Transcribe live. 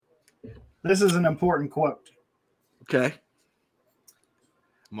This is an important quote. Okay.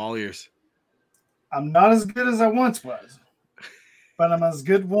 I'm all ears. I'm not as good as I once was, but I'm as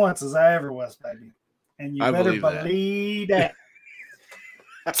good once as I ever was, baby. And you I better believe that. believe that.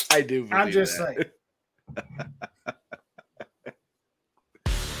 I do believe I'm just that. saying.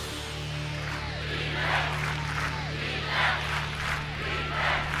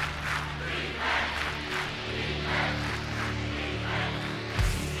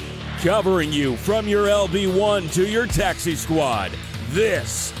 Covering you from your LB1 to your taxi squad,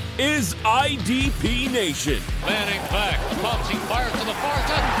 this is IDP Nation. Manning back, Thompson fires to the far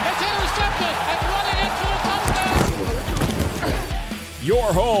side. It's intercepted and running into a touchdown.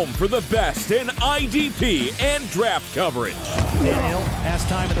 Your home for the best in IDP and draft coverage. Tannehill has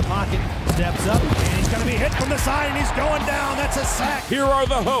time in the pocket, steps up, and he's going to be hit from the side, and he's going down. That's a sack. Here are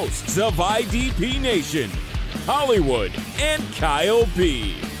the hosts of IDP Nation, Hollywood and Kyle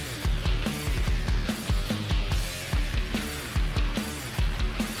B.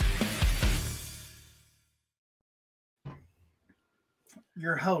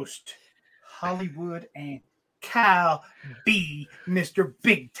 Your host, Hollywood and Kyle B, Mr.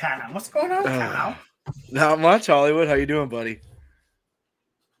 Big Time. What's going on, Kyle? Not much, Hollywood. How you doing, buddy?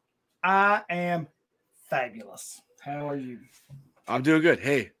 I am fabulous. How are you? I'm doing good.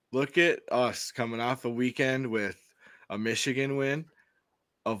 Hey, look at us coming off a weekend with a Michigan win,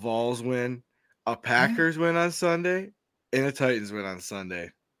 a Vols win, a Packers win on Sunday, and a Titans win on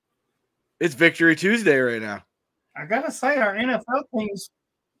Sunday. It's Victory Tuesday right now. I gotta say, our NFL teams,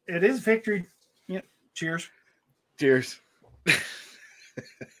 it is victory. Yeah, cheers. Cheers.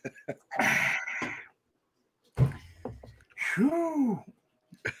 Whew.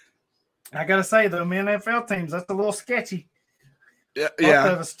 I gotta say, though, man, NFL teams, that's a little sketchy. Yeah, Both yeah.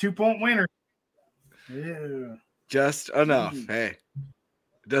 of us 2-point winners. Yeah. Just enough. Hey,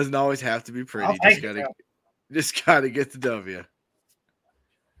 it doesn't always have to be pretty. I'll take it, Just gotta get the W.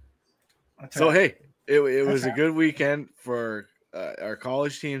 That's So right. hey, it was a good weekend for our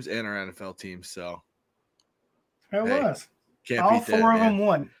college teams and our NFL teams. So It hey, was. can't All beat that, four of man. them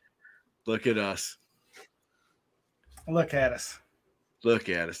won. Look at us. Look at us. Look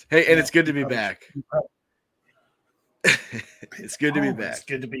at us. Hey, and it's good to be back. It's good to be Oh, back. It's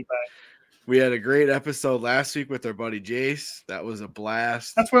good to be back. We had a great episode last week with our buddy Jace. That was a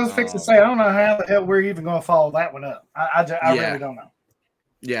blast. That's what I was fixing to say. I don't know how the hell we're even going to follow that one up. I Yeah. really don't know.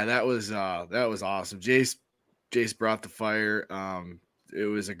 Yeah, that was awesome. Jace brought the fire. It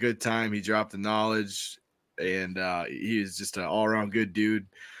was a good time. He dropped the knowledge, and he was just an all around good dude.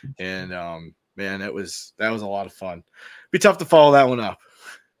 And man, that was a lot of fun. Be tough to follow that one up.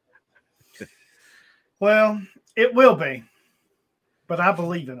 Well, it will be, but I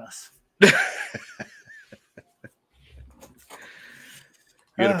believe in us. You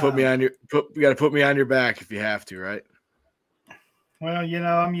gotta put me on your back if you have to, right? Well,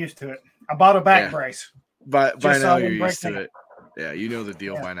 I'm used to it. I bought a back brace. By Just so now I you're wouldn't used break to it. Yeah, you know the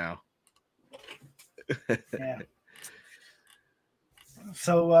deal by now. Yeah.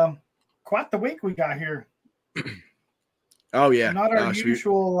 So, quite the week we got here. Oh yeah, Not our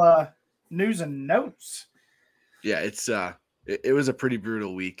usual news and notes. Yeah, it's it was a pretty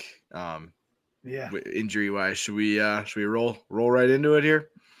brutal week. Yeah. Injury wise, should we roll right into it here?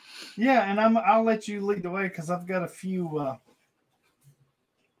 Yeah, and I'll let you lead the way because I've got a few.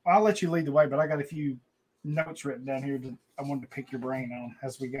 I'll let you lead the way, but I got a few notes written down here that I wanted to pick your brain on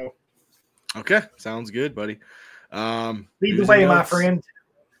as we go. Okay, sounds good, buddy. Lead the way, my friend.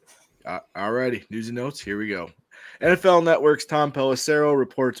 Alrighty, news and notes. Here we go. NFL Network's Tom Pelissero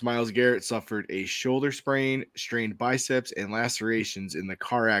reports Myles Garrett suffered a shoulder sprain, strained biceps, and lacerations in the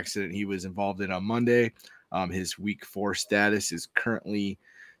car accident he was involved in on Monday. His Week 4 status is currently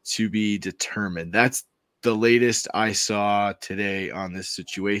to be determined. That's the latest I saw today on this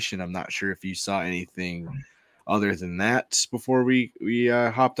situation. I'm not sure if you saw anything other than that before we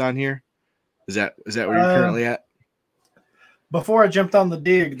hopped on here. Is that where you're currently at? Before I jumped on the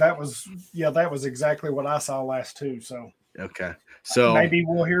dig, that was exactly what I saw last too. So okay, so maybe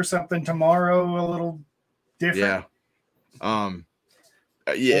we'll hear something tomorrow a little different. Yeah.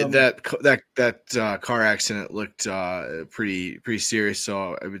 That car accident looked pretty serious.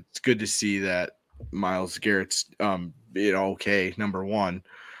 So it's good to see that Myles Garrett's okay. Number one,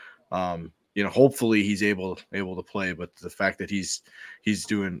 hopefully he's able to play. But the fact that he's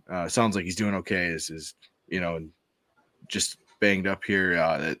doing sounds like he's doing okay is just banged up here.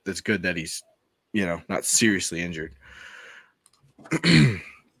 That's good that he's not seriously injured.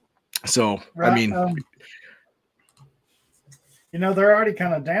 So right, I mean. They're already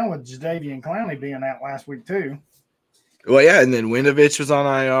kind of down with Jadeveon Clowney being out last week too. Well, yeah, and then Winovich was on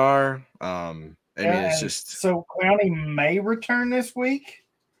IR. I mean, it's and just so Clowney may return this week.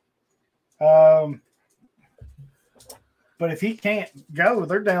 But if he can't go,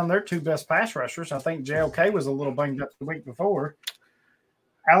 they're down their two best pass rushers. I think JLK was a little banged up the week before.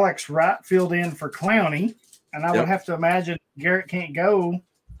 Alex Wright filled in for Clowney, and I would have to imagine Garrett can't go.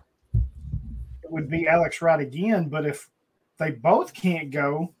 It would be Alex Wright again. But if they both can't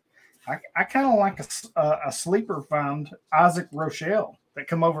go, I kind of like a sleeper fund, Isaac Rochelle, that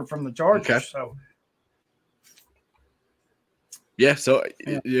come over from the Chargers. Okay. So, yeah. So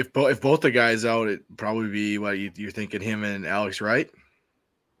if both the guys out, it'd probably be what you're thinking, him and Alex Wright.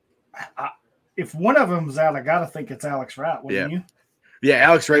 If one of them's out, I got to think it's Alex Wright, wouldn't you? Yeah,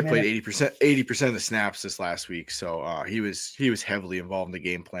 Alex Wright played 80% of the snaps this last week, so he was heavily involved in the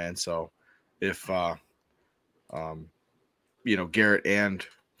game plan. So if Garrett and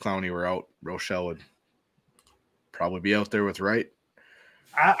Clowney were out, Rochelle would probably be out there with Wright.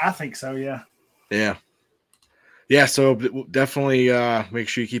 I think so, yeah. Yeah. So definitely make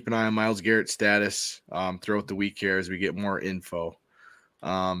sure you keep an eye on Myles Garrett's status throughout the week here as we get more info.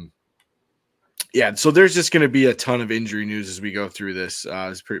 Yeah, so there's just going to be a ton of injury news as we go through this.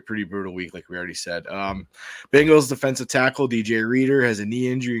 It's a pretty brutal week, like we already said. Bengals defensive tackle DJ Reader has a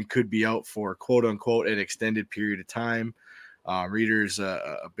knee injury and could be out for quote-unquote an extended period of time. Reader's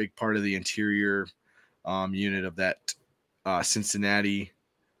a big part of the interior unit of that Cincinnati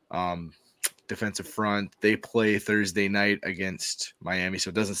defensive front. They play Thursday night against Miami, so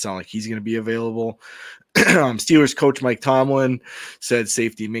it doesn't sound like he's going to be available. Steelers coach Mike Tomlin said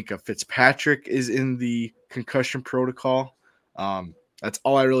safety Minkah Fitzpatrick is in the concussion protocol. That's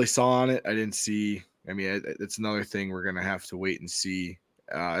all I really saw on it. I didn't see. I mean, it's another thing we're going to have to wait and see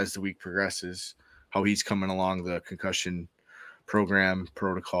as the week progresses how he's coming along the concussion program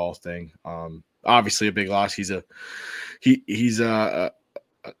protocol thing. Obviously, a big loss. He's a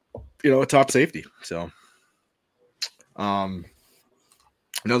top safety. So,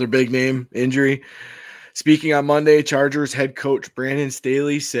 another big name injury. Speaking on Monday, Chargers head coach Brandon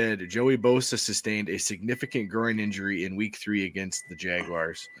Staley said Joey Bosa sustained a significant groin injury in week 3 against the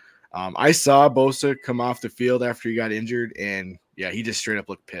Jaguars. I saw Bosa come off the field after he got injured, and yeah, he just straight up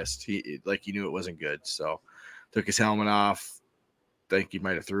looked pissed. He knew it wasn't good. So took his helmet off. I think he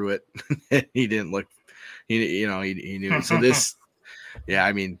might have threw it. He didn't look. He knew it. So this, yeah,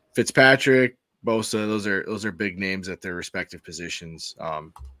 I mean Fitzpatrick, Bosa, those are big names at their respective positions.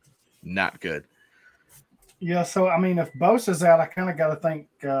 Not good. Yeah, so I mean, if Bosa's out, I kind of got to think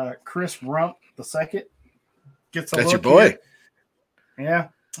Chris Rump II gets a That's look your boy. here. Yeah,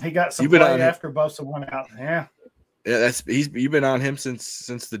 he got some play after Bosa went out. Yeah, you've been on him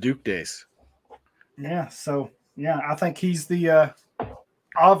since the Duke days. Yeah, so yeah, I think he's the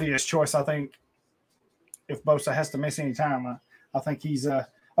obvious choice. I think if Bosa has to miss any time, I think he's a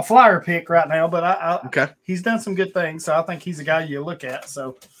flyer pick right now. But okay, he's done some good things, so I think he's a guy you look at.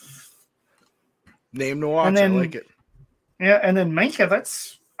 So. Name to watch. I like it. Yeah, and then Minkah,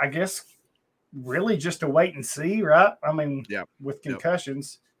 that's, I guess, really just a wait and see, right? I mean, with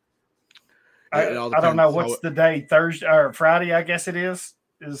concussions. I don't know what's the day, Thursday or Friday, I guess it is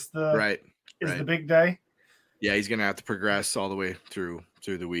the big day. Yeah, he's gonna have to progress all the way through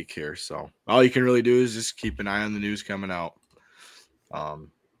the week here. So all you can really do is just keep an eye on the news coming out.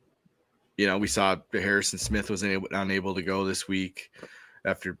 We saw Harrison Smith was unable to go this week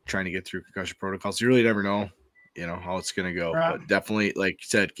after trying to get through concussion protocols. You really never know, how it's going to go. Right. But definitely, like you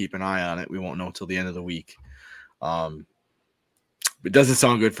said, keep an eye on it. We won't know until the end of the week. It doesn't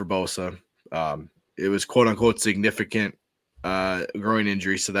sound good for Bosa. It was quote-unquote significant groin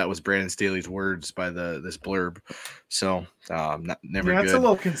injury, so that was Brandon Staley's words by this blurb. So never good. It's a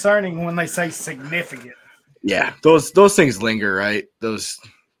little concerning when they say significant. Yeah, those things linger, right? Those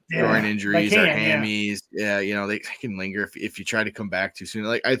groin injuries or hammies. Yeah, they can linger if you try to come back too soon.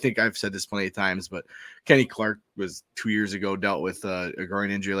 Like I think I've said this plenty of times, but Kenny Clark was 2 years ago dealt with a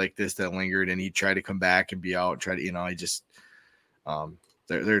groin injury like this that lingered, and he tried to come back and be out. He just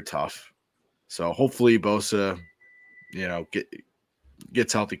they're tough. So hopefully Bosa,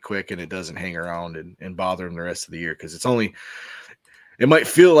 gets healthy quick and it doesn't hang around and bother him the rest of the year, because it might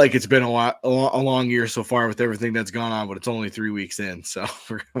feel like it's been a long year so far with everything that's gone on, but it's only 3 weeks in. So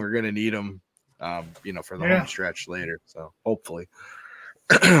we're going to need them, for the home stretch later. So hopefully,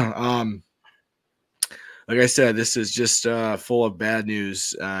 like I said, this is just full of bad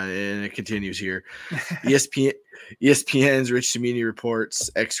news, and it continues here. ESPN's Rich Cimini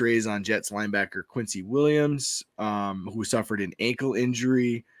reports X-rays on Jets linebacker Quincy Williams, who suffered an ankle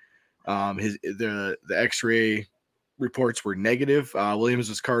injury. The X-ray reports were negative. Williams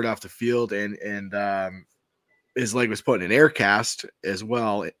was carted off the field, and his leg was put in an air cast as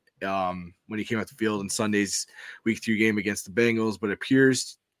well when he came out the field in Sunday's Week 3 game against the Bengals, but it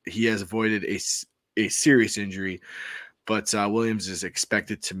appears he has avoided a serious injury. But Williams is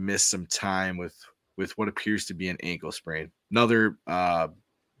expected to miss some time with what appears to be an ankle sprain. Another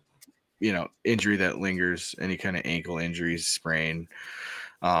injury that lingers, any kind of ankle injuries, sprain,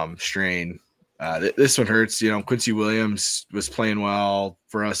 strain. This one hurts. Quincy Williams was playing well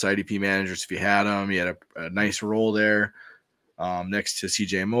for us IDP managers. If you had him, he had a nice role there next to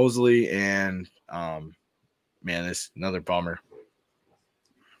CJ Mosley. And, this another bummer.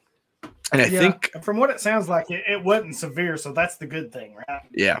 And I think from what it sounds like, it wasn't severe. So that's the good thing, right?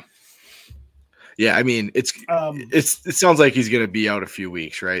 Yeah. Yeah. I mean, it sounds like he's going to be out a few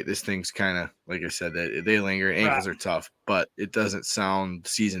weeks, right? This thing's kind of, like I said, that they linger. Ankles are tough, but it doesn't sound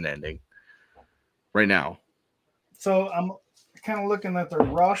season ending right now. So I'm kind of looking at their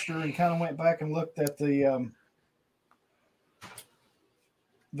roster and kind of went back and looked at the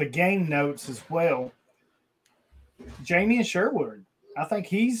game notes as well. Jamien Sherwood, I think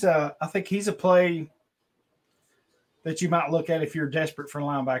he's a play that you might look at if you're desperate for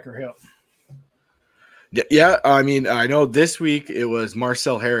linebacker help. Yeah, I mean, I know this week it was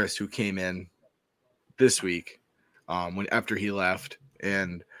Marcel Harris who came in this week after he left,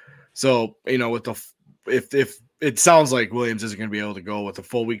 and so with if it sounds like Williams isn't going to be able to go with a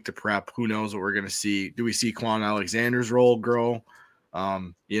full week to prep, who knows what we're going to see? Do we see Quan Alexander's role grow?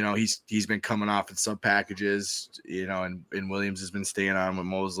 He's been coming off in sub packages, and Williams has been staying on with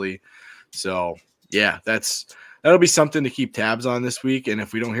Mosley, so yeah, that'll be something to keep tabs on this week. And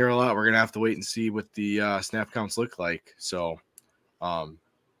if we don't hear a lot, we're going to have to wait and see what the snap counts look like. So,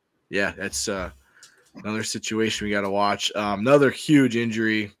 that's another situation we got to watch. Another huge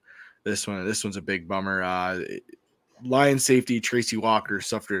injury. This one's a big bummer. Lions safety Tracy Walker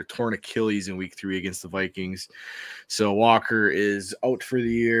suffered a torn Achilles in Week 3 against the Vikings. So Walker is out for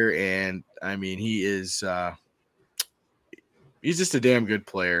the year. And I mean, he is, he's just a damn good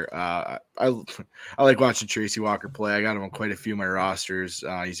player. I like watching Tracy Walker play. I got him on quite a few of my rosters.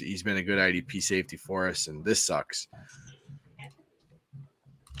 He's been a good IDP safety for us, and this sucks.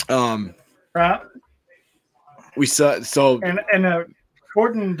 Right. We saw so and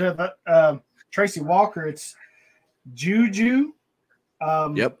according to the Tracy Walker, it's Juju.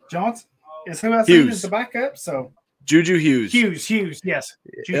 Johnson is who I see as the backup. So. Juju Hughes. Yes.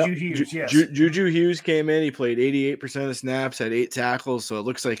 Juju Hughes, yes. Juju Hughes came in. He played 88% of snaps, had 8 tackles, so it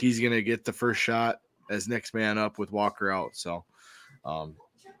looks like he's going to get the first shot as next man up with Walker out. So,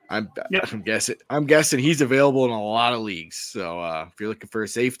 I'm guessing he's available in a lot of leagues. So, if you're looking for a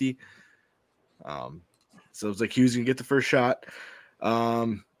safety, so it's like Hughes can get the first shot.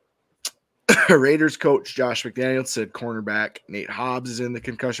 Raiders coach Josh McDaniels said cornerback Nate Hobbs is in the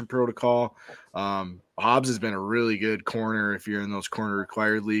concussion protocol. Hobbs has been a really good corner if you're in those corner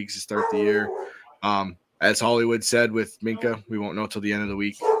required leagues to start the year. As Hollywood said with Minka, we won't know till the end of the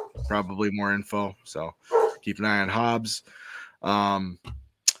week. Probably more info. So keep an eye on Hobbs.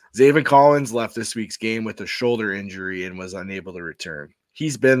 Zaven Collins left this week's game with a shoulder injury and was unable to return.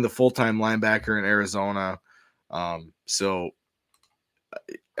 He's been the full-time linebacker in Arizona. So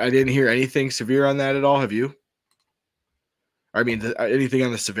I didn't hear anything severe on that at all. Have you? I mean, anything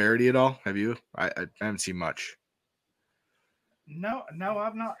on the severity at all? Have you? I haven't seen much. No,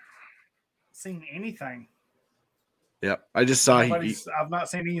 I've not seen anything. Yep, I just saw I've not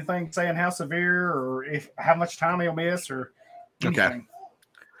seen anything saying how severe or how much time he'll miss or anything. Okay.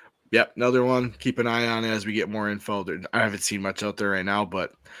 Yep, another one. Keep an eye on as we get more info. I haven't seen much out there right now,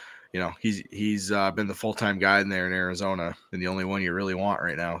 but he's been the full-time guy in there in Arizona and the only one you really want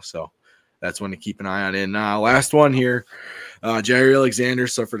right now. So that's one to keep an eye on. And last one here, Jair Alexander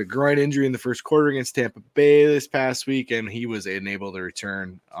suffered a groin injury in the first quarter against Tampa Bay this past week, and he was unable to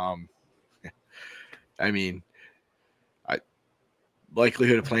return. I mean,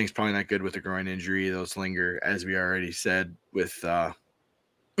 likelihood of playing is probably not good with a groin injury. Those linger, as we already said, with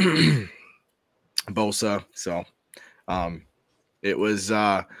Bosa. So it was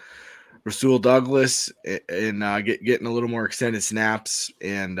Rasul Douglas and getting a little more extended snaps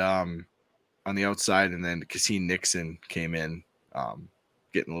and on the outside, and then Cassine Nixon came in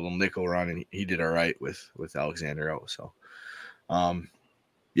getting a little nickel run, and he did all right with Alexander out. So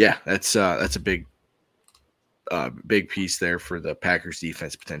that's a big piece there for the Packers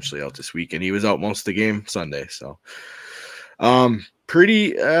defense potentially out this week, and he was out most of the game Sunday. So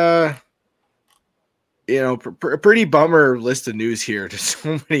pretty bummer list of news here. Just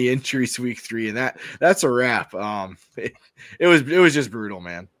so many injuries Week 3, and that's a wrap. It was just brutal,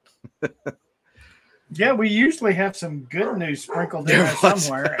 man. Yeah, we usually have some good news sprinkled in there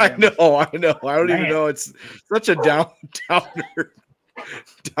somewhere. I know. I don't even know. It's such a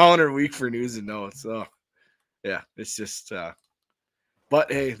downer week for news and notes. So, yeah, it's just. But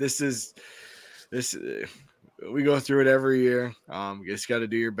hey, this. We go through it every year. You just got to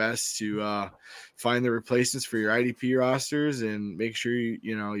do your best to find the replacements for your IDP rosters and make sure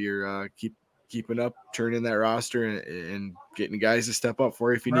you're keeping up, turning that roster and getting guys to step up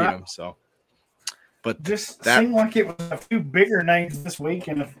for you if you need them. So. But just seemed like it was a few bigger names this week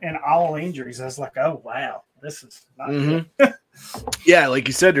and all injuries. I was like, oh, wow, this is not good. Yeah, like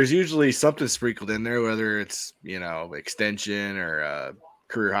you said, there's usually something sprinkled in there, whether it's, extension or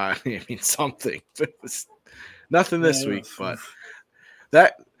career high. I mean, something. It's nothing this week, but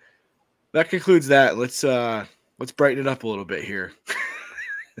that concludes that. Let's brighten it up a little bit here.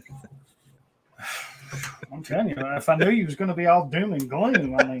 I'm telling you, if I knew you was going to be all doom and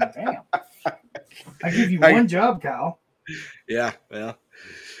gloom, I mean, damn. I give you one job, Kyle. Yeah, well,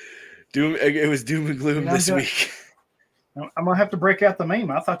 it was doom and gloom this week. I'm gonna have to break out the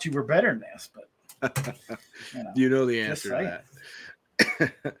meme. I thought you were better than this, but you know the answer to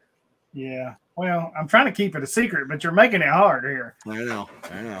that. Yeah. Well, I'm trying to keep it a secret, but you're making it hard here. I know.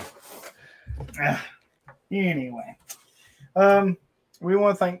 Anyway, we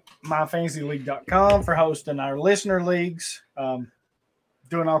want to thank myfantasyleague.com for hosting our listener leagues.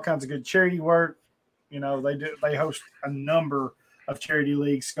 Doing all kinds of good charity work. They host a number of charity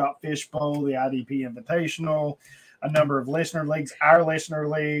leagues, Scott Fishbowl, the IDP Invitational, a number of listener leagues, our listener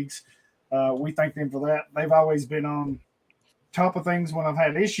leagues. We thank them for that. They've always been on top of things when I've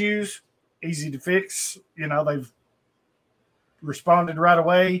had issues, easy to fix. They've responded right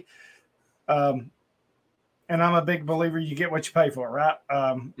away. And I'm a big believer you get what you pay for, right?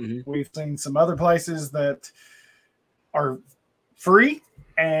 We've seen some other places that are free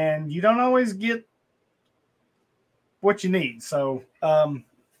and you don't always get what you need. So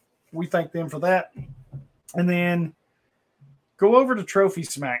we thank them for that. And then go over to Trophy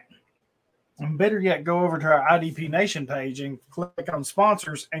Smack. And better yet, go over to our IDP Nation page and click on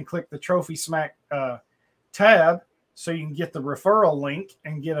sponsors and click the Trophy Smack tab so you can get the referral link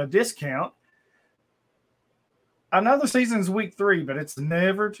and get a discount. I know the season's week 3, but it's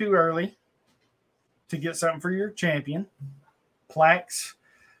never too early to get something for your champion. Plaques,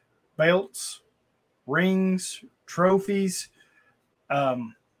 belts, rings, trophies.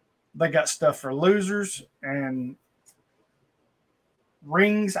 They got stuff for losers and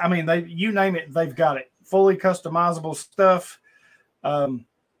rings. I mean, you name it, they've got it. Fully customizable stuff.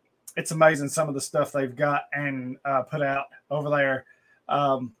 It's amazing some of the stuff they've got and put out over there.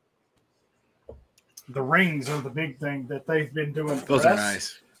 The rings are the big thing that they've been doing for Those us. Are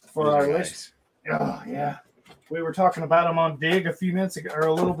nice. For Those our are list. Nice. Oh, yeah. We were talking about them on Dig a few minutes ago, or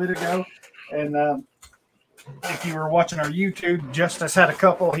a little bit ago. And if you were watching our YouTube, Justice had a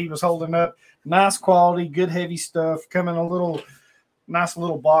couple he was holding up. Nice quality, good heavy stuff. Come in a nice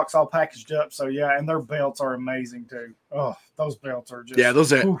little box all packaged up. So, yeah, and their belts are amazing, too. Oh, those belts are just. Yeah,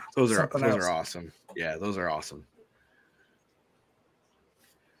 those are awesome. Yeah, those are awesome.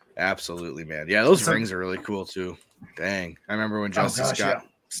 Absolutely, man. Yeah, those rings are really cool, too. Dang. I remember when Justice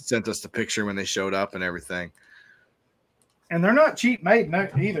sent us the picture when they showed up and everything. And they're not cheap made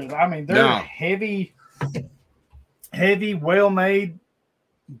either. I mean, they're heavy, well-made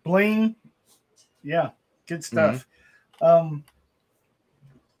bling. Yeah, good stuff.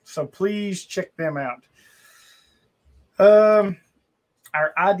 So please check them out. Our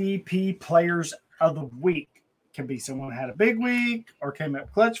IDP players of the week can be someone who had a big week or came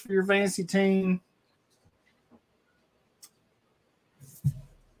up clutch for your fantasy team.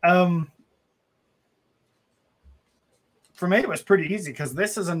 For me, it was pretty easy because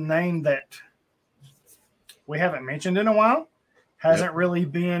this is a name that we haven't mentioned in a while. Hasn't really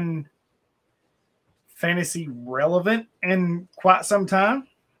been fantasy relevant in quite some time.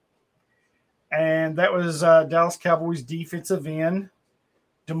 And that was Dallas Cowboys defensive end,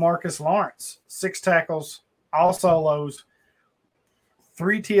 DeMarcus Lawrence. 6 tackles, all solos,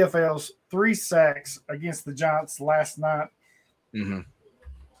 3 TFLs, 3 sacks against the Giants last night in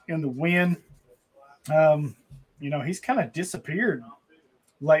the win. He's kind of disappeared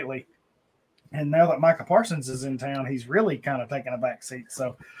lately. And now that Micah Parsons is in town, he's really kind of taking a back seat.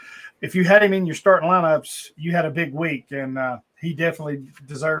 So if you had him in your starting lineups, you had a big week, and he definitely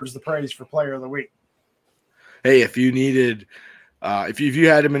deserves the praise for player of the week. Hey, if you needed if you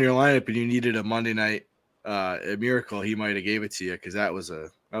had him in your lineup and you needed a Monday night a miracle, he might have gave it to you because that was a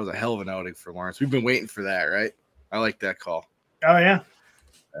hell of an outing for Lawrence. We've been waiting for that, right? I like that call. Oh, yeah.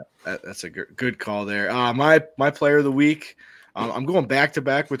 That's a good call there. My player of the week, I'm going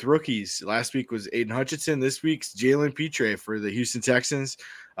back-to-back with rookies. Last week was Aiden Hutchinson. This week's Jalen Petre for the Houston Texans.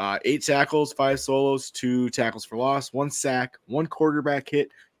 8 tackles, 5 solos, 2 tackles for loss, 1 sack, 1 quarterback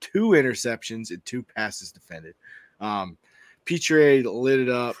hit, 2 interceptions, and 2 passes defended. Petre lit it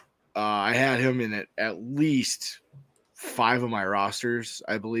up. I had him in at least 5 of my rosters,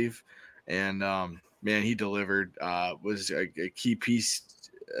 I believe. And, man, he delivered. Was a key piece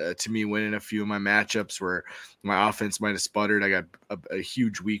to me winning a few of my matchups where my offense might have sputtered. I got a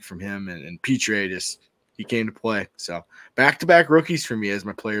huge week from him, and Petre he came to play. So back-to-back rookies for me as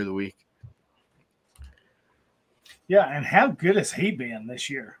my player of the week. Yeah, and how good has he been this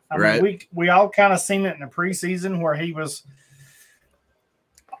year? I Right. mean, we all kind of seen it in the preseason where he was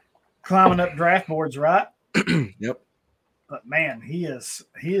climbing up draft boards, right? Yep. But man, he is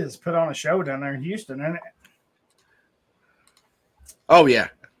put on a show down there in Houston, and Oh, yeah.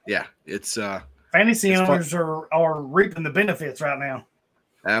 Yeah. It's fantasy It's fun. owners are reaping the benefits right now.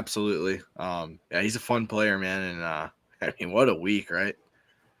 absolutely. Yeah, he's a fun player, man. And I mean, what a week, right?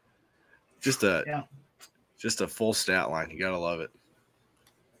 Just a full stat line. You gotta love it.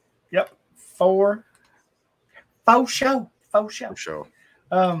 Yep, faux show. For sure.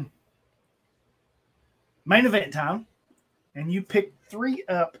 Main event time, and you pick 3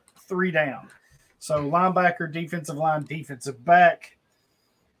 up, 3 down. So linebacker, defensive line, defensive back.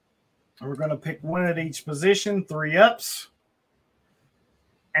 We're going to pick 1 at each position, 3 ups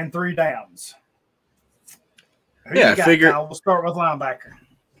and 3 downs. Who Yeah, you got, figure- Kyle? We'll start with linebacker.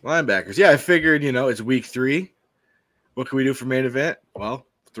 Linebackers. Yeah, I figured, it's week 3. What can we do for main event? Well,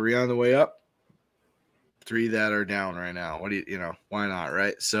 3 on the way up, 3 that are down right now. What do why not,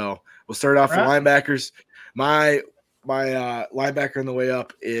 right? So we'll start off with linebackers. My linebacker on the way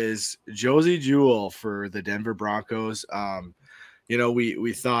up is Josey Jewell for the Denver Broncos.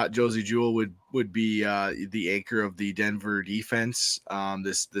 We thought Josey Jewell would be the anchor of the Denver defense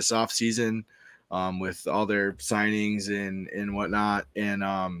this offseason with all their signings and whatnot.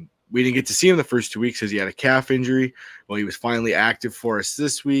 And we didn't get to see him the first 2 weeks because he had a calf injury. Well, he was finally active for us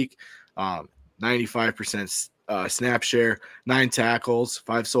this week. 95% snap share, 9 tackles,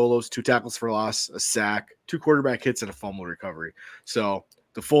 5 solos, 2 tackles for loss, a sack, 2 quarterback hits, and a fumble recovery. So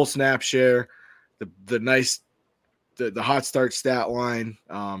the full snap share, the hot start stat line.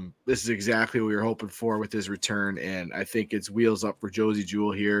 This is exactly what we were hoping for with his return, and I think it's wheels up for Josey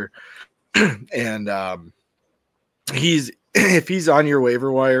Jewell here. And if he's on your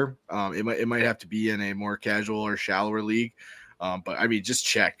waiver wire, it might have to be in a more casual or shallower league. But I mean, just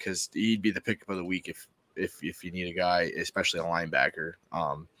check because he'd be the pickup of the week if you need a guy, especially a linebacker.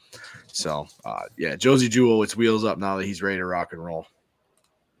 Yeah, Josey Jewell, it's wheels up now that he's ready to rock and roll.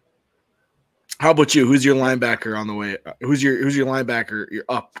 How about you? Who's your linebacker on the way? Who's your linebacker? Your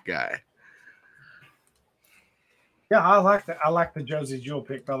up guy. Yeah, I like the Josey Jewell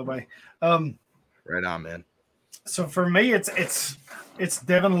pick, by the way. Right on, man. So for me, it's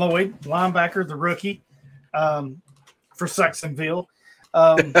Devin Lloyd, linebacker, the rookie, for Saxonville.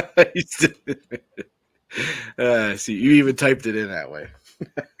 See, you even typed it in that way.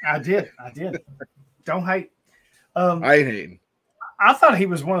 I did. Don't hate. I ain't hating. I thought he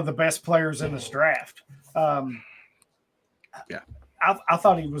was one of the best players in this draft. Yeah. I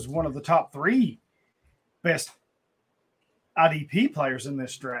thought he was one of the top 3 best IDP players in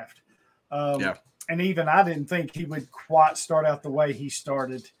this draft. Yeah. And even I didn't think he would quite start out the way he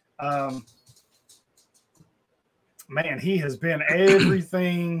started. Man, he has been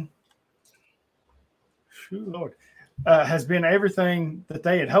everything. Lord, has been everything that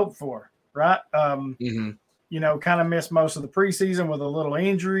they had hoped for, right? Mm-hmm. Kind of missed most of the preseason with a little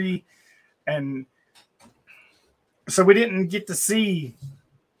injury. And so we didn't get to see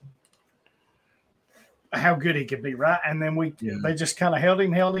how good he could be, right? And then they just kind of held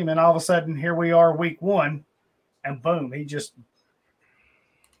him, and all of a sudden here we are week 1, and boom, he just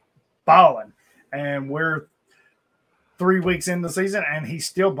balling. And we're 3 weeks in the season, and he's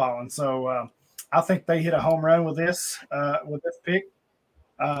still balling. So I think they hit a home run with this pick.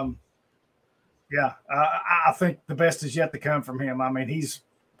 Yeah, I think the best is yet to come from him. I mean, he's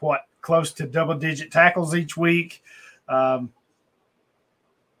close to double-digit tackles each week. I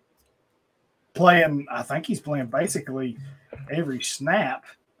think he's playing basically every snap.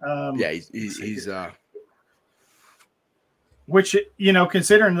 Yeah, he's which,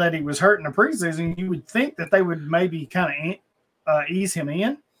 considering that he was hurt in the preseason, you would think that they would maybe kind of ease him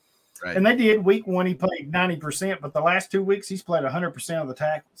in. right. And they did. Week 1, he played 90%, but the last 2 weeks, he's played 100% of the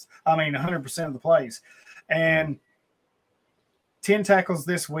tackles. 100% of the plays. And 10 tackles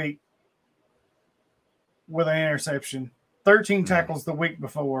this week with an interception, 13 tackles the week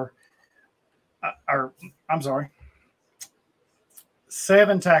before.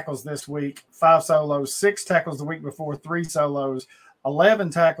 7 tackles this week, 5 solos, 6 tackles the week before, 3 solos,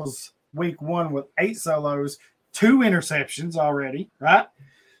 11 tackles week 1 with 8 solos, 2 interceptions already, right?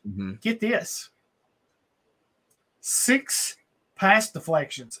 Mm-hmm. Get this. 6 pass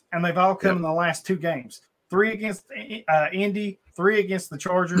deflections, and they've all come in the last 2 games. 3 against Indy, 3 against the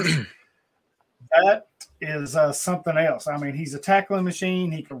Chargers. That is something else. I mean, he's a tackling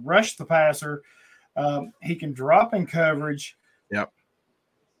machine. He can rush the passer. He can drop in coverage. Yep.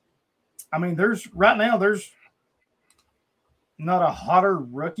 I mean, there's not a hotter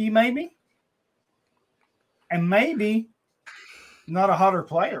rookie, maybe, and maybe not a hotter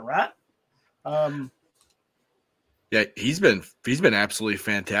player, right? Yeah, he's been absolutely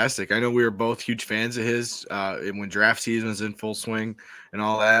fantastic. I know we were both huge fans of his when draft season was in full swing and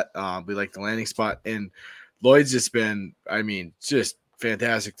all that. We like the landing spot, and Lloyd's just been, I mean, just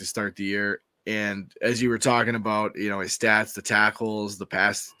fantastic to start the year. And as you were talking about, you know, his stats, the tackles, the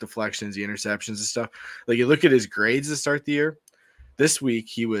pass deflections, the interceptions and stuff, like you look at his grades to start the year. This week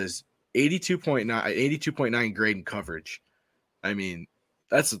he was 82.9 grade in coverage. I mean,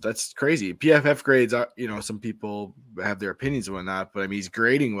 that's crazy. PFF grades are, you know, some people have their opinions and whatnot, but I mean, he's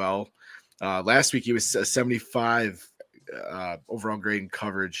grading well. Last week he was a 75 overall grade in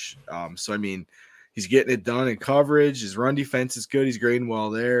coverage. So I mean, he's getting it done in coverage. His run defense is good. He's grading well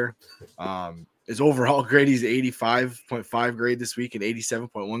there. His overall grade, he's 85.5 grade this week and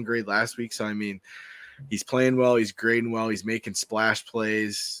 87.1 grade last week. So I mean, he's playing well. He's grading well. He's making splash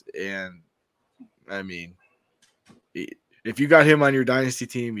plays, and I mean, if you got him on your dynasty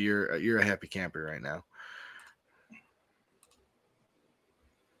team, you're a happy camper right now.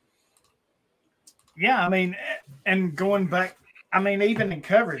 Yeah, I mean, and going back, I mean, even in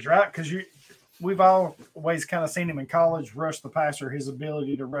coverage, right? Because we've always kind of seen him in college rush the passer, his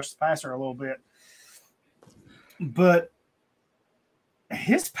ability to rush the passer a little bit. But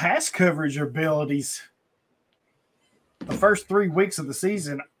his pass coverage abilities the first 3 weeks of the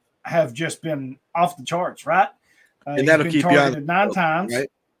season have just been off the charts, right? And that'll keep you on 9 times, right?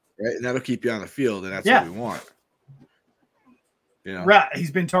 And that'll keep you on the field, and that's what we want. You know, right?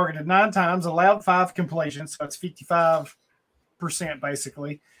 He's been targeted 9 times, allowed 5 completions, so it's 55%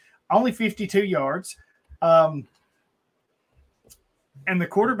 basically. Only 52 yards, and the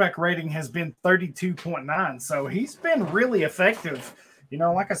quarterback rating has been 32.9. So he's been really effective. You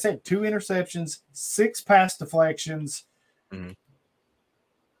know, like I said, 2 interceptions, 6 pass deflections. Mm-hmm.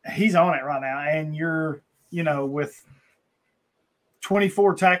 He's on it right now, and you know, with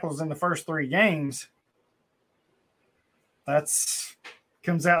 24 tackles in the first 3 games, that's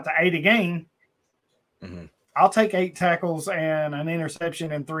comes out to 8 a game. Mm-hmm. I'll take 8 tackles and an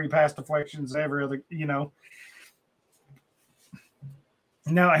interception and 3 pass deflections every other, you know.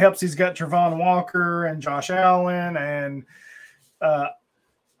 Now it helps he's got Travon Walker and Josh Allen and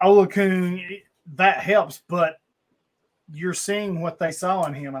Olakun. That helps, but you're seeing what they saw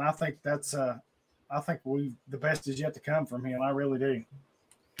in him, and I think that's the best is yet to come from him. I really do.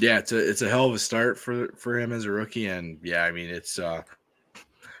 Yeah, it's a hell of a start for him as a rookie, and yeah, I mean it's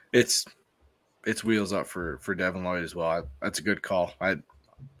wheels up for Devin Lloyd as well. That's a good call.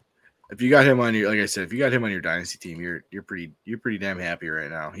 If you got him on your, like I said, if you got him on your dynasty team, you're pretty damn happy right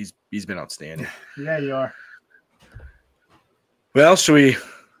now. He's been outstanding. Yeah, you are. Well, should we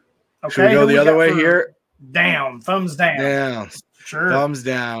go the other way here? Down, thumbs down. Down. Sure. Thumbs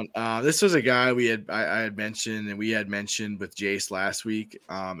down. This was a guy I had mentioned, and we had mentioned with Jace last week.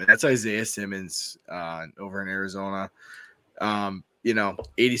 And that's Isaiah Simmons over in Arizona.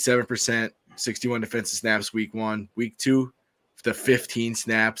 87%, 61 defensive snaps week 1. Week 2, the 15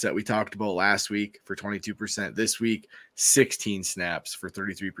 snaps that we talked about last week for 22%. This week, 16 snaps for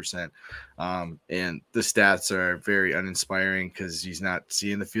 33%. And the stats are very uninspiring because he's not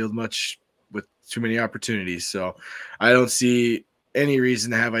seeing the field much with too many opportunities. So I don't see any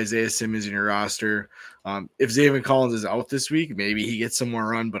reason to have Isaiah Simmons in your roster. If Zaven Collins is out this week, maybe he gets some more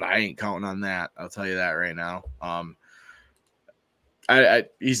run, but I ain't counting on that. I'll tell you that right now.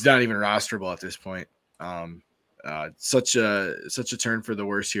 He's not even rosterable at this point. Such a turn for the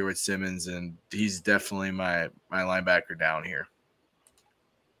worse here with Simmons, and he's definitely my linebacker down here.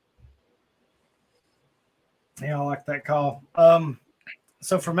 Yeah, I like that call.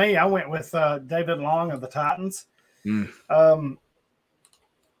 So for me, I went with David Long of the Titans.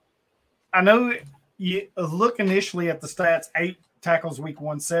 I know you look initially at the stats: 8 tackles week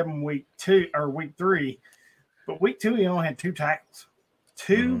 1, 7 week 2 or week 3, but week 2 he only had 2 tackles.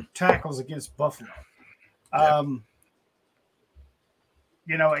 2 tackles against Buffalo.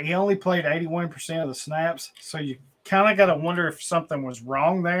 You know, he only played 81% of the snaps, so you kind of got to wonder if something was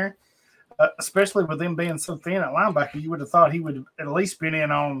wrong there. especially with them being so thin at linebacker. You would have thought he would at least been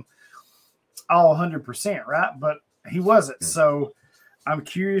in on all 100%, right? But he wasn't. So I'm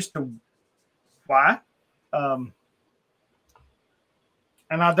curious to why. And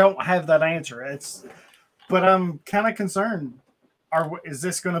I don't have that answer. But I'm kind of concerned. Is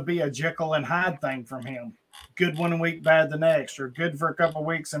this going to be a Jekyll and Hyde thing from him? Good one week, bad the next, or good for a couple of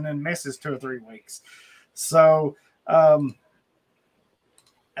weeks and then misses 2 or 3 weeks. So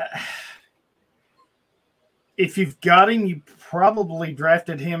if you've got him, you probably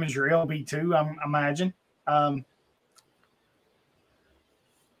drafted him as your LB2, I imagine.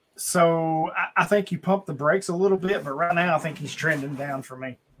 So I think you pump the brakes a little bit, but right now I think he's trending down for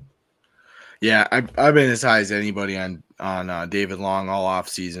me. Yeah, I've been as high as anybody on David Long all off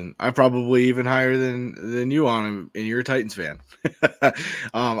season. I'm probably even higher than you on him, and you're a Titans fan.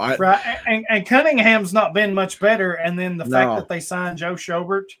 Right, and Cunningham's not been much better, and then the fact that they signed Joe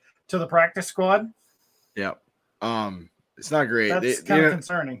Schobert to the practice squad. Yeah, it's not great. That's kind of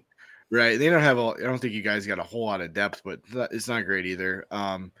concerning. Right, they don't have I don't think you guys got a whole lot of depth, but it's not great either.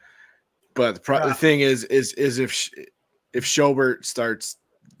 But the thing is if Schobert starts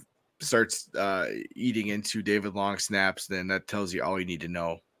eating into David Long snaps, then that tells you all you need to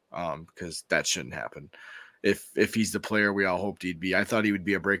know, because that shouldn't happen. If he's the player we all hoped he'd be. I thought he would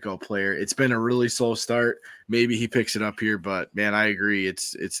be a breakout player. It's been a really slow start. Maybe he picks it up here, but man, I agree.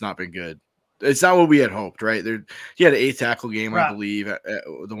 It's not been good. It's not what we had hoped, right? He had an 8 tackle game, right, I believe, at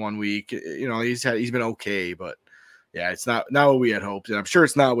the 1 week. He's been okay, but yeah, it's not what we had hoped, and I'm sure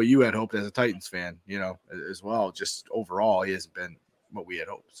it's not what you had hoped as a Titans fan, as well. Just overall, he hasn't been what we had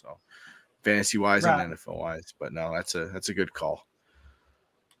hoped. So, fantasy wise and NFL wise, but no, that's a good call.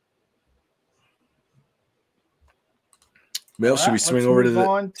 Well, should we swing over to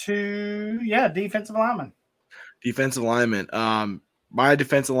defensive lineman? Defensive lineman. My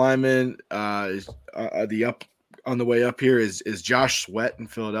defensive lineman is on the way up here is Josh Sweat in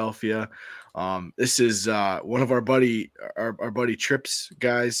Philadelphia. This is one of our buddy Tripp's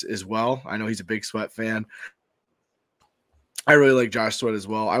guys as well. I know he's a big Sweat fan. I really like Josh Sweat as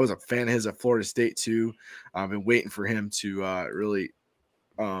well. I was a fan of his at Florida State too. I've been waiting for him to really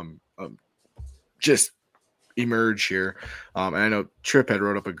just emerge here. And I know Tripp had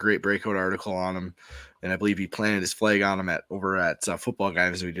wrote up a great breakout article on him, and I believe he planted his flag on him over at Football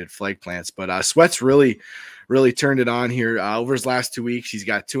Guys. We did flag plants, but Sweat's really turned it on here. Over his last 2 weeks, he's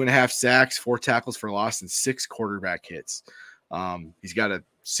got 2.5 sacks, 4 tackles for loss, and 6 quarterback hits. He's got a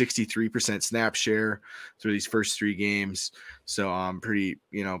 63% snap share through these first 3 games. So pretty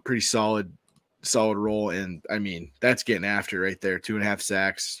solid role. And I mean, that's getting after right there. 2.5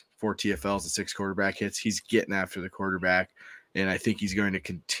 sacks, 4 TFLs, and 6 quarterback hits. He's getting after the quarterback. And I think he's going to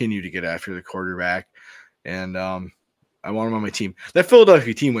continue to get after the quarterback. And I want him on my team. That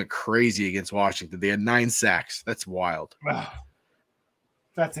Philadelphia team went crazy against Washington. They had 9 sacks. That's wild. Wow.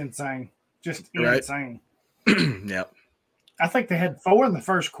 That's insane. Just insane. Yep. I think they had 4 in the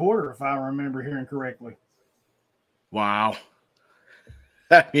first quarter, if I remember hearing correctly. Wow.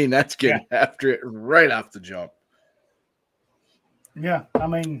 I mean, that's getting after it right off the jump. Yeah. I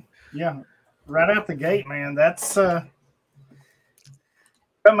mean, right out the gate, man. That's that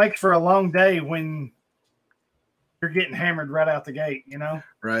makes for a long day when you're getting hammered right out the gate,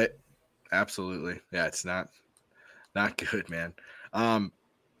 Right. Absolutely. Yeah, it's not good, man.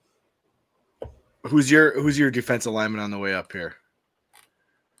 Who's your defensive lineman on the way up here?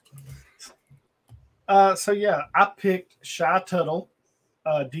 I picked Shy Tuttle,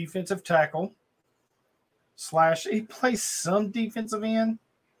 defensive tackle / he plays some defensive end,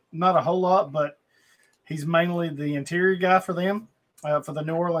 not a whole lot, but he's mainly the interior guy for them, for the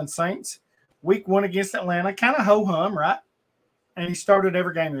New Orleans Saints. Week 1 against Atlanta, kind of ho-hum, right? And he started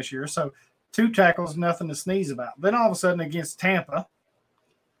every game this year, so 2 tackles, nothing to sneeze about. Then all of a sudden against Tampa,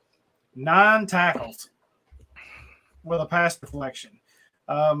 9 tackles with a pass deflection.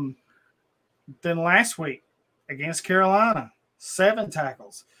 Then last week against Carolina, 7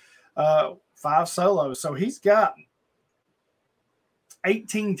 tackles, 5 solos. So he's got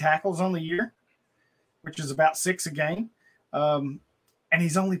 18 tackles on the year, which is about 6 a game. And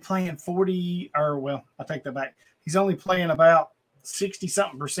he's only playing I take that back. He's only playing about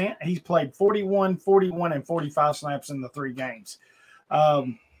 60-something%. He's played 41, 41, and 45 snaps in the 3 games.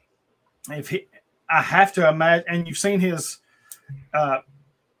 I have to imagine, and you've seen his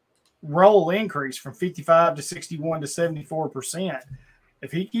role increase from 55 to 61 to 74%.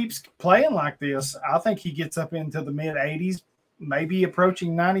 If he keeps playing like this, I think he gets up into the mid 80s, maybe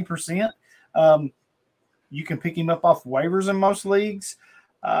approaching 90%. You can pick him up off waivers in most leagues.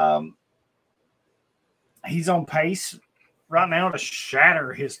 He's on pace right now to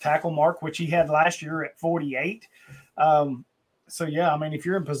shatter his tackle mark, which he had last year at 48. So, yeah, I mean, if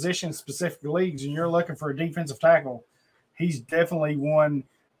you're in position-specific leagues and you're looking for a defensive tackle, he's definitely one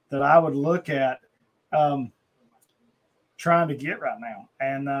that I would look at trying to get right now.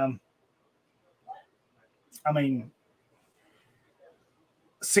 And, I mean,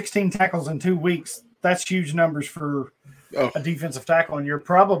 16 tackles in 2 weeks, that's huge numbers for a defensive tackle, and you're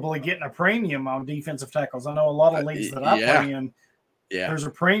probably getting a premium on defensive tackles. I know a lot of leagues that I play in, there's a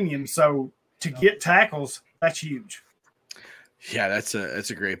premium. So to get tackles, that's huge. Yeah, that's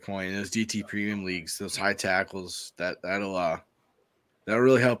a great point. Those DT premium leagues, those high tackles, that'll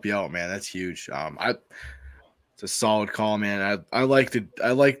really help you out, man. That's huge. It's a solid call, man. I like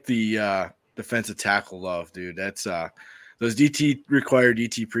the defensive tackle love, dude. That's those required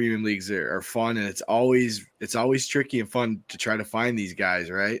DT premium leagues are fun, and it's always tricky and fun to try to find these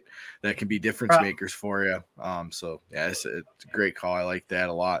guys, right? That can be difference makers for you. So yeah, it's a great call. I like that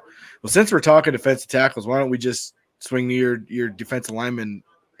a lot. Well, since we're talking defensive tackles, why don't we just swing to your defensive lineman?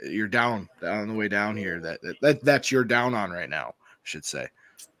 You're down on the way down here. That's your down on right now, I should say.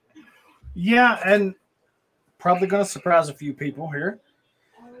 Yeah, and probably going to surprise a few people here,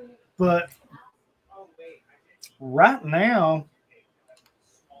 but right now,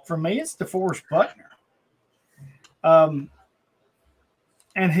 for me, it's DeForest Buckner. And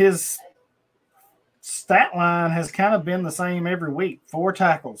his stat line has kind of been the same every week. 4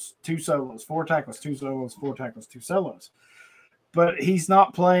 tackles, 2 solos, 4 tackles, 2 solos, 4 tackles, 2 solos. But he's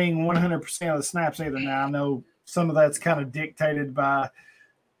not playing 100% of the snaps either. Now, I know some of that's kind of dictated by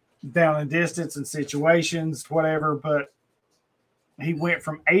down and distance and situations, whatever, but he went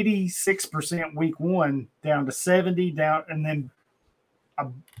from 86% week 1 down to 70 down, and then a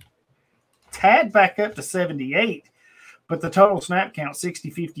tad back up to 78. But the total snap count, 60,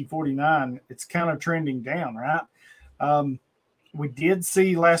 50, 49, it's kind of trending down, right? We did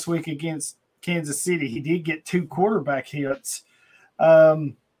see last week against Kansas City, he did get 2 quarterback hits, but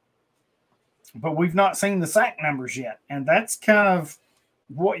we've not seen the sack numbers yet. And that's kind of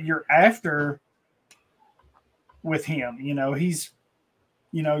what you're after with him. You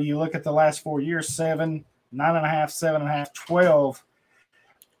look at the last 4 years, 7, 9.5, 7.5, 12.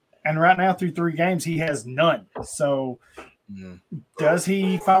 And right now through 3 games, he has none. So does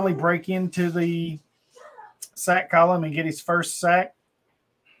he finally break into the sack column and get his first sack?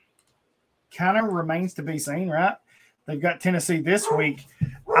 Kind of remains to be seen, right? They've got Tennessee this week.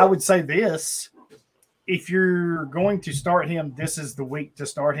 I would say this. If you're going to start him, this is the week to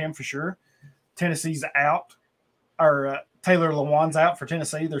start him for sure. Tennessee's out, or Taylor Lewan's out for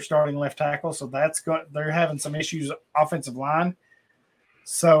Tennessee. They're starting left tackle, so they're having some issues offensive line.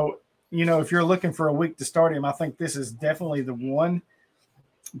 So, if you're looking for a week to start him, I think this is definitely the one.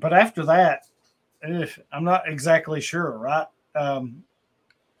 But after that, I'm not exactly sure, right? I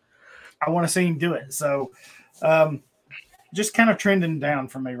want to see him do it. So, just kind of trending down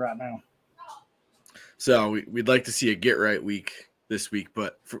for me right now. So we'd like to see a get right week this week,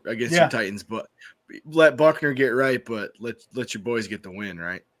 but against your Titans, but let Buckner get right, but let your boys get the win,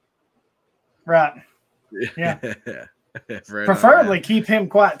 right? Right. Yeah. Preferably keep him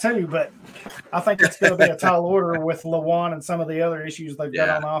quiet too, but I think it's going to be a tall order with Lewan and some of the other issues they've got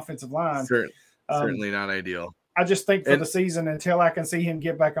on the offensive line. Certainly not ideal. I just think for the season, until I can see him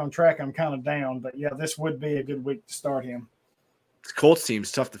get back on track, I'm kind of down. But yeah, this would be a good week to start him. This Colts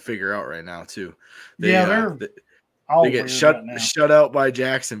team's tough to figure out right now too. They get shut out by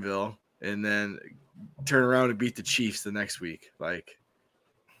Jacksonville and then turn around and beat the Chiefs the next week. Right.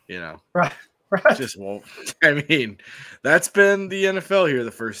 Just won't. I mean, that's been the NFL here the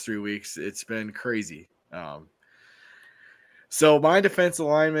first 3 weeks. It's been crazy. So my defensive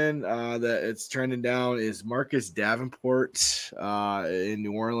lineman that it's trending down is Marcus Davenport in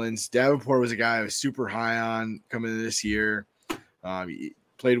New Orleans. Davenport was a guy I was super high on coming into this year. He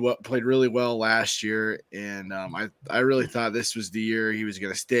played really well last year, and I really thought this was the year he was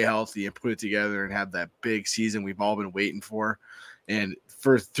going to stay healthy and put it together and have that big season we've all been waiting for. And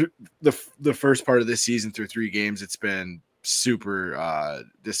for the first part of this season through 3 games, it's been super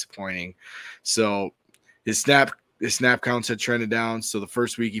disappointing. So his snap counts had trended down. So the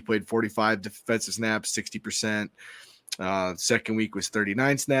first week he played 45 defensive snaps, 60%. Second week was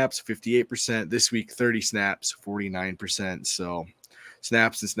 39 snaps, 58%. This week, 30 snaps, 49%. So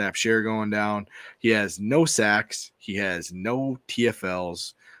snaps and snap share going down. He has no sacks. He has no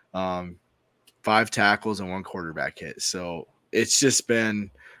TFLs, 5 tackles and 1 quarterback hit. So it's just been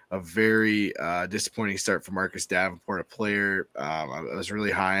a very disappointing start for Marcus Davenport, a player I was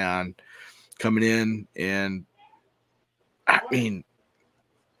really high on coming in. And I mean,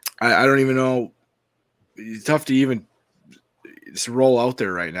 I don't even know. It's tough to even just roll out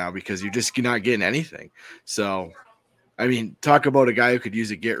there right now because you're just not getting anything. So, I mean, talk about a guy who could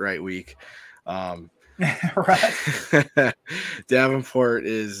use a get right week. Right. Davenport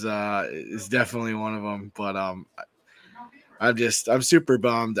is definitely one of them, but I'm super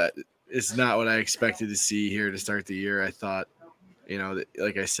bummed that it's not what I expected to see here to start the year. I thought,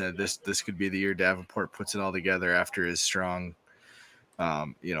 like I said, this could be the year Davenport puts it all together after his strong,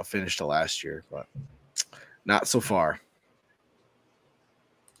 finish to last year, but not so far.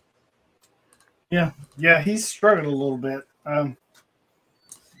 Yeah, he's struggled a little bit.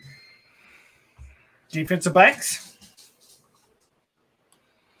 Defensive backs.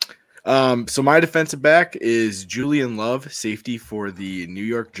 So my defensive back is Julian Love, safety for the New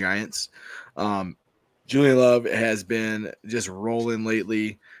York Giants. Julian Love has been just rolling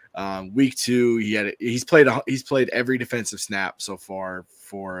lately. Week 2, he's played every defensive snap so far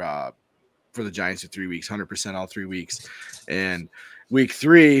for the Giants for 3 weeks, 100% all 3 weeks. And week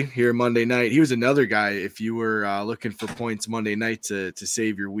 3 here Monday night, he was another guy. If you were looking for points Monday night to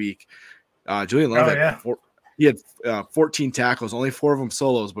save your week, Julian Love had 14 tackles, only 4 of them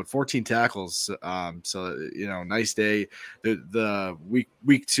solos, but 14 tackles. So nice day. The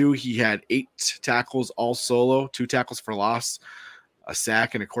week 2, he had 8 tackles, all solo, 2 tackles for loss, a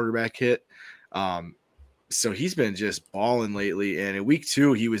sack, and a quarterback hit. So he's been just balling lately. And in week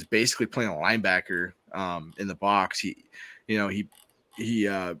 2, he was basically playing a linebacker in the box. He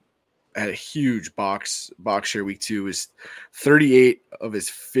had a huge box share week 2. Is 38 of his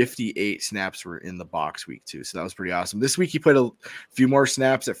 58 snaps were in the box week 2. So that was pretty awesome. This week he played a few more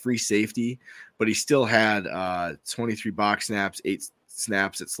snaps at free safety, but he still had 23 box snaps, 8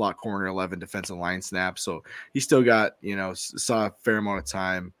 snaps at slot corner, 11 defensive line snaps. So he still got, saw a fair amount of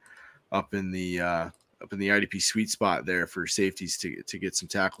time up in the IDP sweet spot there for safeties to get some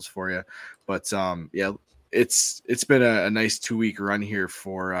tackles for you. But it's been a nice 2-week run here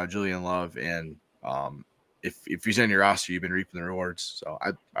for Julian Love, and if he's on your roster, you've been reaping the rewards. So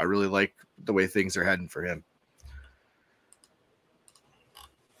I really like the way things are heading for him.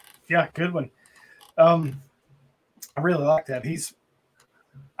 Yeah, good one. I really like that.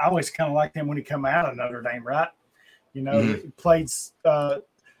 I always kind of liked him when he come out of Notre Dame, right? He played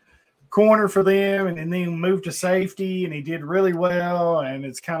corner for them and then moved to safety, and he did really well. And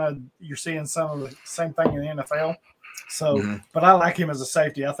it's kind of, you're seeing some of the same thing in the NFL. So, but I like him as a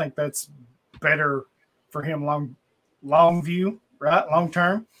safety. I think that's better for him long view, right? Long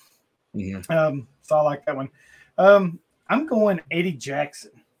term. So I like that one. I'm going Eddie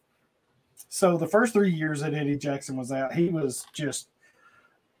Jackson. So the first 3 years that Eddie Jackson was out, he was just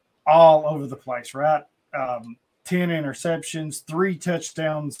all over the place, right? 10 interceptions, 3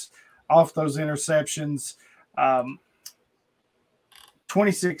 touchdowns off those interceptions,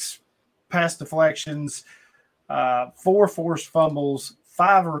 26 pass deflections, 4 forced fumbles,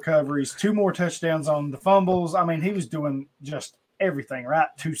 5 recoveries, 2 more touchdowns on the fumbles. I mean, he was doing just everything, right?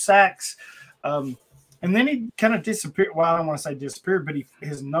 2 sacks. And then he kind of disappeared. Well, I don't want to say disappeared, but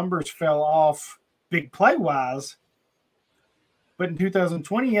his numbers fell off big play-wise. But in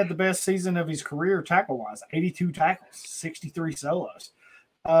 2020, he had the best season of his career tackle-wise, 82 tackles, 63 solos.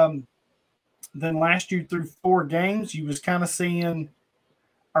 Then last year through 4 games, you was kind of seeing,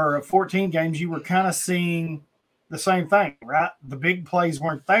 or 14 games, you were kind of seeing the same thing, right? The big plays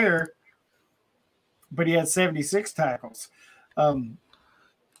weren't there, but he had 76 tackles.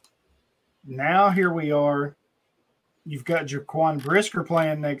 Now here we are. You've got Jaquan Brisker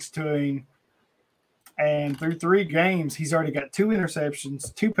playing next to him, and through 3 games, he's already got 2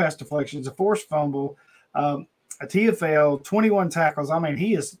 interceptions, 2 pass deflections, a forced fumble, a TFL, 21 tackles. I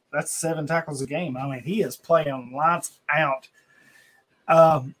mean, that's 7 tackles a game. I mean, he is playing lights out.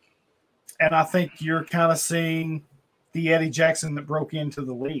 And I think you're kind of seeing the Eddie Jackson that broke into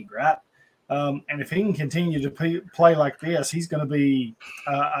the league, right? And if he can continue to play like this, he's going to be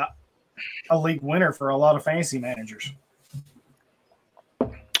a league winner for a lot of fantasy managers.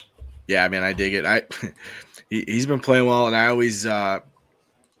 Yeah, I mean, I dig it. He's been playing well, and I always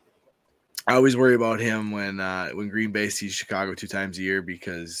worry about him when Green Bay sees Chicago 2 times a year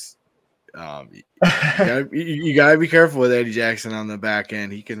because you gotta be careful with Eddie Jackson on the back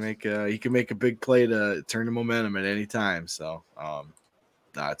end. He can make a big play to turn the momentum at any time. So I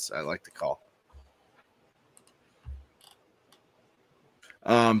like the call.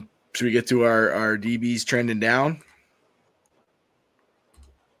 Should we get to our DBs trending down?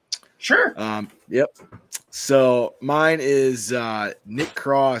 Sure. Yep. So mine is Nick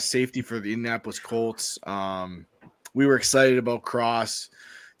Cross, safety for the Indianapolis Colts. We were excited about Cross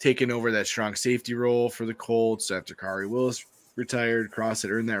taking over that strong safety role for the Colts after Kari Willis retired. Cross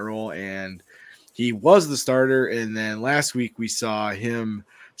had earned that role, and he was the starter. And then last week we saw him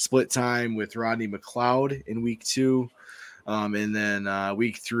split time with Rodney McLeod in week 2. And then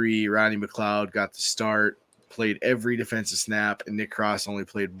week 3, Rodney McLeod got the start, played every defensive snap, and Nick Cross only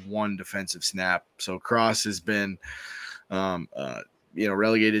played 1 defensive snap. So Cross has been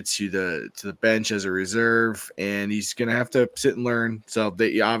relegated to the bench as a reserve, and he's going to have to sit and learn. So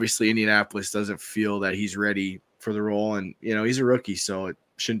obviously Indianapolis doesn't feel that he's ready for the role, and he's a rookie, so it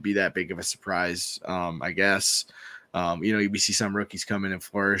shouldn't be that big of a surprise, I guess. We see some rookies come in and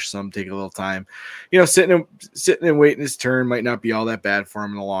flourish, some take a little time. Sitting and waiting his turn might not be all that bad for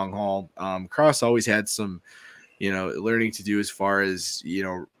him in the long haul. Cross always had some, learning to do as far as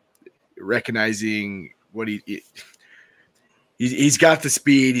recognizing what he's got the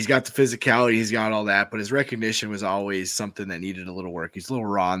speed, he's got the physicality, he's got all that, but his recognition was always something that needed a little work. He's a little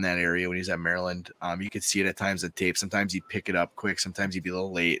raw in that area when he's at Maryland. You could see it at times on tape. Sometimes he'd pick it up quick, sometimes he'd be a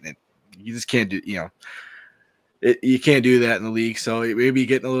little late, and you just can't do, you can't do that in the league. So maybe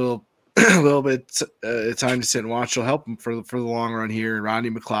getting a little bit time to sit and watch will help him for the long run here. And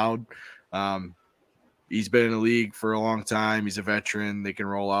Rodney McLeod, he's been in the league for a long time. He's a veteran. They can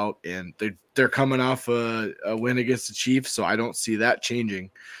roll out, and they're coming off a win against the Chiefs, so I don't see that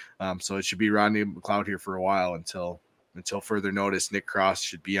changing. So it should be Rodney McLeod here for a while until further notice. Nick Cross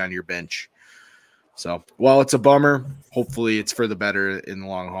should be on your bench. So while it's a bummer, hopefully it's for the better in the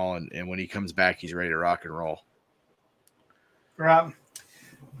long haul, and when he comes back, he's ready to rock and roll. Right.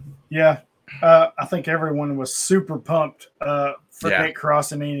 Yeah. I think everyone was super pumped for Nick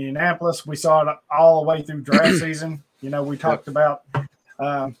Cross in Indianapolis. We saw it all the way through draft season. We talked about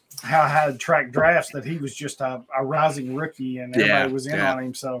how I had track drafts that he was just a rising rookie, and everybody was in on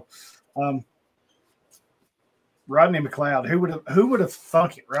him. So Rodney McLeod, who would have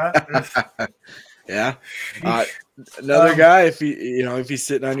thunk it, right? Yeah. Another guy, if he's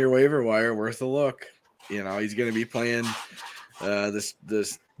sitting on your waiver wire, worth a look. He's going to be playing this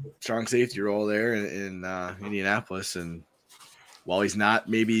strong safety role there in Indianapolis, and while he's not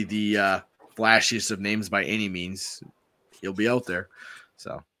maybe the flashiest of names by any means, he'll be out there.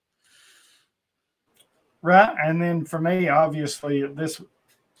 So right, and then for me, obviously, this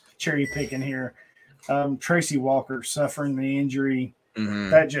cherry picking here, Tracy Walker suffering the injury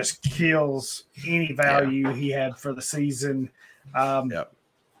that just kills any value he had for the season. I'm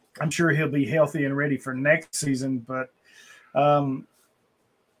sure he'll be healthy and ready for next season, but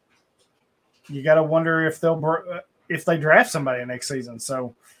you got to wonder if they draft somebody next season.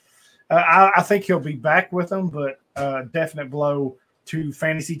 So I think he'll be back with them, but definite blow to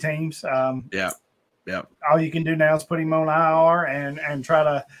fantasy teams. All you can do now is put him on IR and try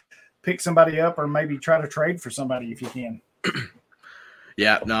to pick somebody up, or maybe try to trade for somebody if you can.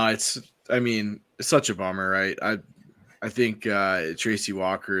 It's such a bummer, right? I think Tracy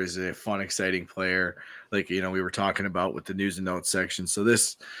Walker is a fun, exciting player. Like, we were talking about with the news and notes section. So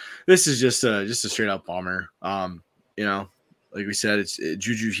this is just a straight up bummer. Like we said, it's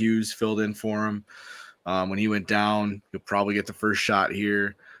Juju Hughes filled in for him. When he went down, he'll probably get the first shot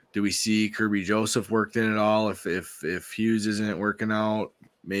here. Do we see Kirby Joseph worked in at all? If Hughes isn't working out,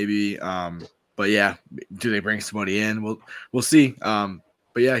 maybe. But yeah, do they bring somebody in? We'll see. But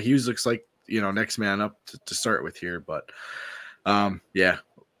yeah, Hughes looks like, next man up to start with here. But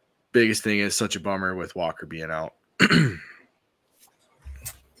biggest thing is such a bummer with Walker being out.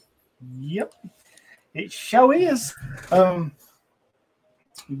 Yep, it sure is.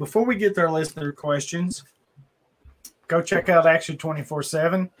 Before we get to our listener questions, go check out Action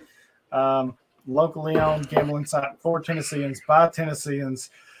 24/7, locally owned gambling site for Tennesseans by Tennesseans.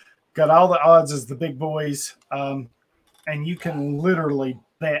 Got all the odds as the big boys, and you can literally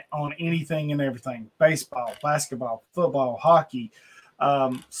bet on anything and everything: baseball, basketball, football, hockey,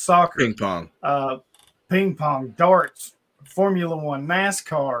 soccer, ping pong, darts, Formula One,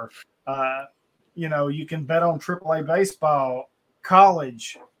 NASCAR. You can bet on AAA baseball,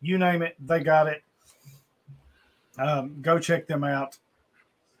 college, you name it, they got it. Go check them out.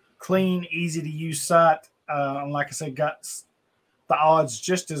 Clean, easy to use site. And like I said, got the odds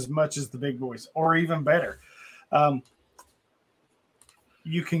just as much as the big boys, or even better.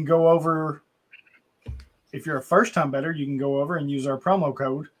 You can go over, if you're a first-time bettor, you can go over and use our promo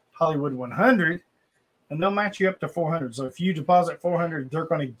code Hollywood100, and they'll match you up to $400. So if you deposit $400, they're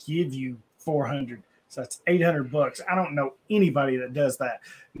going to give you $400. So that's $800. I don't know anybody that does that,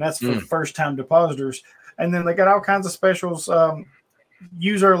 and that's for first-time depositors. And then they got all kinds of specials.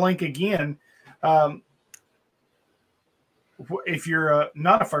 Use our link again. If you're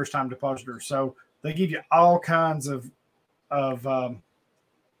not a first-time depositor, so they give you all kinds of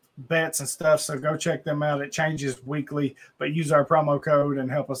bets and stuff. So go check them out. It changes weekly, but use our promo code and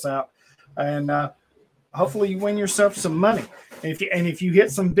help us out. and hopefully you win yourself some money. If you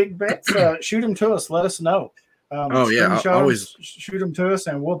hit some big bets, shoot them to us. Let us know. Always shoot them to us,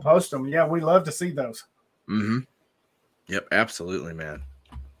 and we'll post them. Yeah, we love to see those. Mm-hmm. Yep, absolutely, man.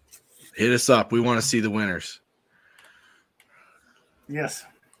 Hit us up. We want to see the winners. Yes.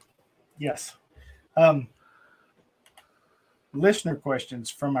 Listener questions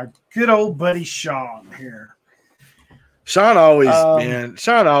from our good old buddy Sean here. Sean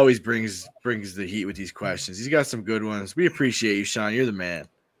always brings the heat with these questions. He's got some good ones. We appreciate you, Sean. You're the man.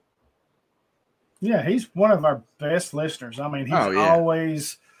 Yeah, he's one of our best listeners. I mean, he's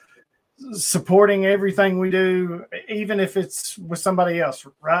always supporting everything we do, even if it's with somebody else,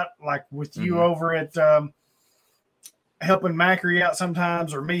 right? Like with you over at helping Macri out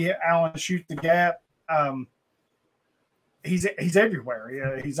sometimes, or me, Alan, shoot the gap. He's everywhere.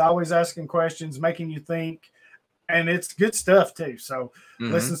 Yeah, he's always asking questions, making you think, and it's good stuff too. So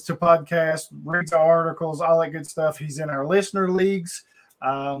listens to podcasts, reads articles, all that good stuff. He's in our listener leagues.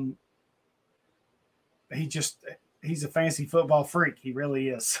 He's a fantasy football freak. He really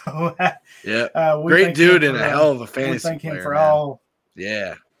is. So yeah, great dude and a hell of a fantasy player. We thank him for all.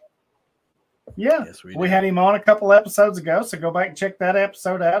 Yeah. Yeah, yes, we had him on a couple episodes ago, so go back and check that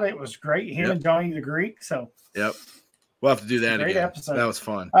episode out. It was great. Him and Johnny the Greek. So we'll have to do that again. Episode. That was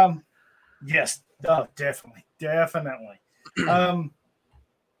fun. Yes, definitely.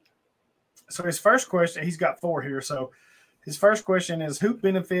 So his first question, he's got 4 here. So his first question is, who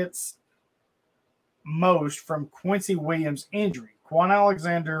benefits most from Quincy Williams' injury? Quan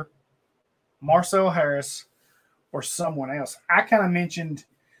Alexander, Marcel Harris, or someone else? I kind of mentioned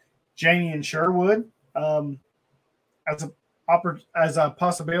Jamie Sherwood as a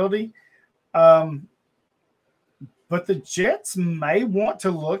possibility, but the Jets may want to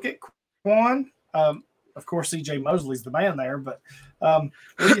look at Quan. Of course, C.J. Mosley's the man there, but what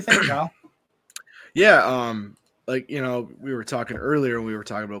do you think, Kyle? Yeah, we were talking earlier when we were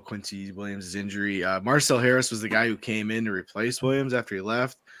talking about Quincy Williams' injury. Marcel Harris was the guy who came in to replace Williams after he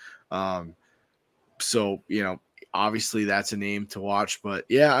left. So, obviously that's a name to watch. But,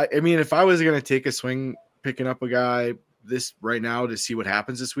 yeah, I mean, if I was going to take a swing picking up a guy this right now to see what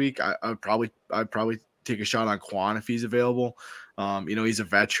happens this week, I'd probably take a shot on Quan if he's available. He's a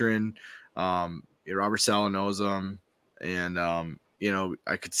veteran. Robert Saleh knows him. And,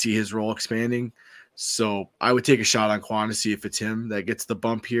 I could see his role expanding. So I would take a shot on Quan to see if it's him that gets the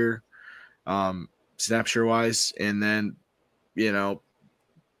bump here, snap share wise, and then,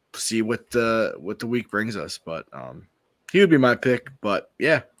 see what the week brings us. But he would be my pick. But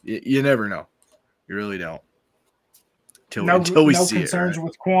yeah, you never know. You really don't. Until we see it. No concerns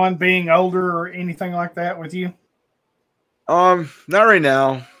with Quan being older or anything like that with you? Not right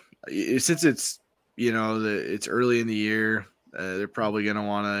now. Since it's it's early in the year, they're probably gonna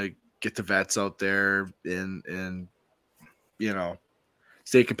want to get the vets out there and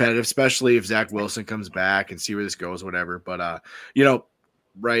stay competitive, especially if Zach Wilson comes back and see where this goes, whatever. But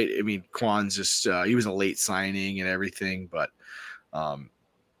right? I mean, Quan's just he was a late signing and everything, but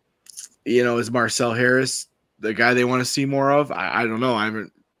is Marcel Harris the guy they want to see more of? I don't know. I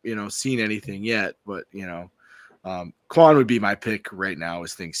haven't seen anything yet, but Quan would be my pick right now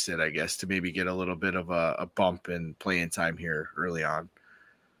as things sit, I guess, to maybe get a little bit of a bump in playing time here early on.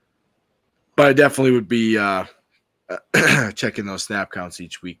 But I definitely would be checking those snap counts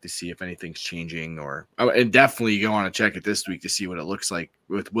each week to see if anything's changing, and definitely you want to check it this week to see what it looks like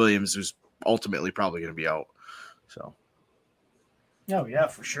with Williams, who's ultimately probably going to be out. So, oh yeah,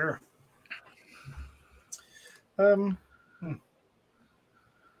 for sure. My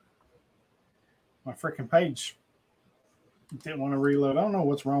freaking page didn't want to reload. I don't know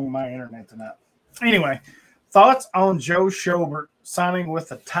what's wrong with my internet tonight. Anyway, thoughts on Joe Schobert signing with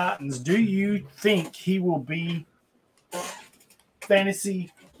the Titans? Do you think he will be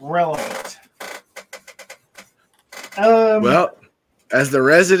fantasy relevant? Well, as the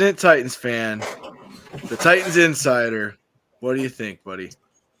resident Titans fan, the Titans insider, what do you think, buddy?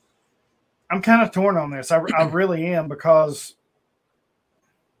 I'm kind of torn on this. I really am, because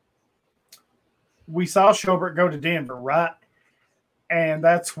we saw Schobert go to Denver, right? And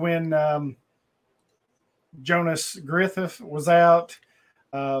that's when Jonas Griffith was out.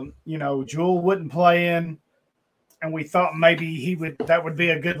 Jewell wouldn't play in, and we thought maybe that would be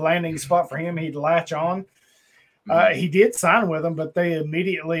a good landing spot for him. He'd latch on. He did sign with them, but they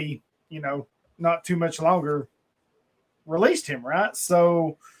immediately, not too much longer, released him, right?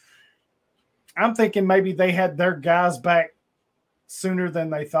 So I'm thinking maybe they had their guys back sooner than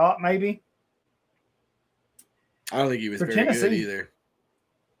they thought, maybe. I don't think he was very good either.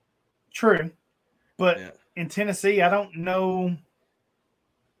 True. But in Tennessee, I don't know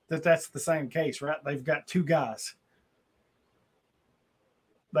that that's the same case, right? They've got two guys.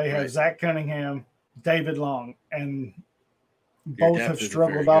 They have Zach Cunningham, David Long, and both have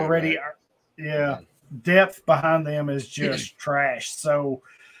struggled already. Right? Yeah, depth behind them is just trash. So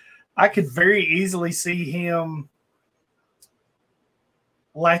I could very easily see him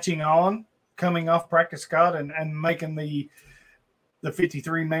latching on, coming off practice squad and making the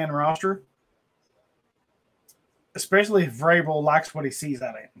 53-man roster, especially if Vrabel likes what he sees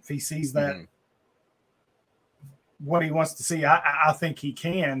out of him. If he sees that what he wants to see, I think he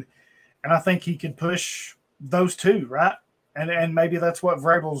can, and I think he could push those two, right? And maybe that's what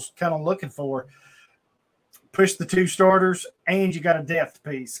Vrabel's kind of looking for. Push the two starters, and you got a depth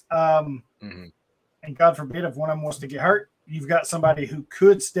piece. And God forbid if one of them wants to get hurt, you've got somebody who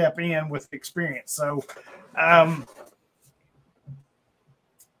could step in with experience. So,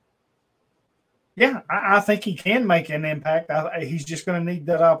 yeah, I think he can make an impact. He's just going to need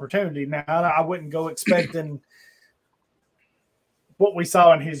that opportunity. Now, I wouldn't go expecting what we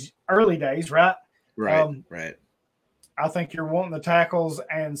saw in his early days, right? Right. I think you're wanting the tackles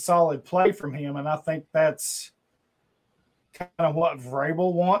and solid play from him, and I think that's kind of what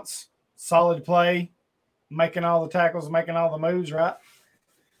Vrabel wants. Solid play, making all the tackles, making all the moves, right?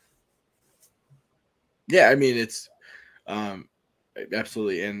 Yeah, I mean, it's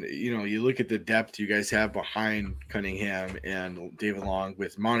absolutely. And, you look at the depth you guys have behind Cunningham and David Long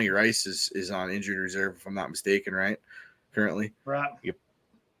with Monty Rice is on injured reserve, if I'm not mistaken, right? Currently. Right.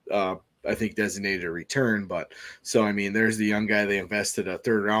 I think designated a return, but so, I mean, there's the young guy they invested a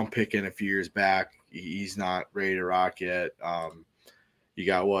third-round pick in a few years back. He's not ready to rock yet. You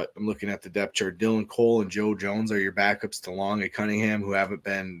got I'm looking at the depth chart. Dylan Cole and Joe Jones are your backups to Long and Cunningham, who haven't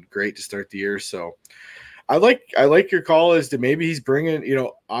been great to start the year. So I like your call as to maybe he's bringing,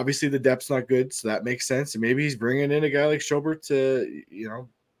 obviously the depth's not good, so that makes sense. And maybe he's bringing in a guy like Schobert to,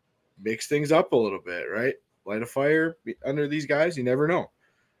 mix things up a little bit, right? Light a fire under these guys. You never know.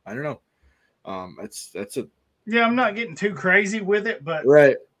 I don't know. Yeah, I'm not getting too crazy with it, but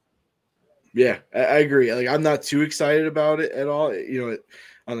right. Yeah, I agree. Like, I'm not too excited about it at all.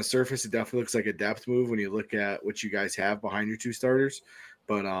 On the surface, it definitely looks like a depth move when you look at what you guys have behind your two starters.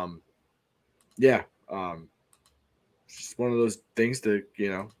 But yeah, just one of those things to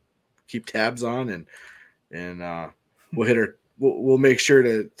keep tabs on, and we'll make sure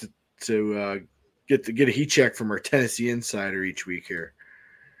to get a heat check from our Tennessee insider each week here.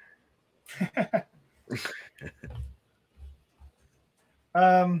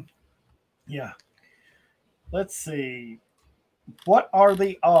 Yeah. Let's see. What are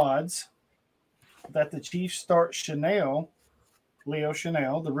the odds that the Chiefs start Leo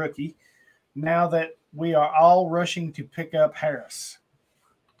Chanel, the rookie, now that we are all rushing to pick up Harris?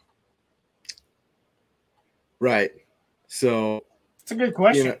 Right. So it's a good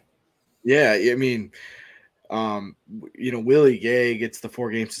question. Yeah, I mean, Willie Gay gets the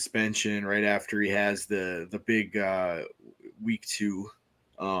 4-game suspension right after he has the big week 2,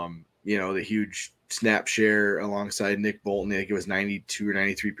 the huge snap share alongside Nick Bolton. I think it was 92 or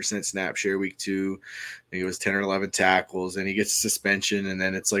 93% snap share week 2. I think it was 10 or 11 tackles, and he gets a suspension. And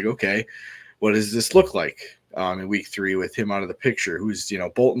then it's like, okay, what does this look like in week 3 with him out of the picture? Who's,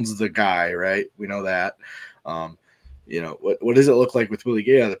 Bolton's the guy, right? We know that. What does it look like with Willie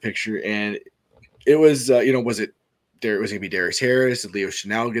Gay out of the picture? And it was, was it going to be Darius Harris? Did Leo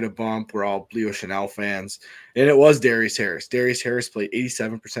Chanel get a bump? We're all Leo Chanel fans. And it was Darius Harris. Darius Harris played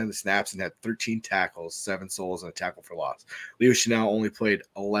 87% of the snaps and had 13 tackles, 7 solos, and a tackle for loss. Leo Chanel only played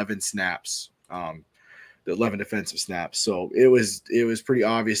 11 snaps, 11 defensive snaps. So it was pretty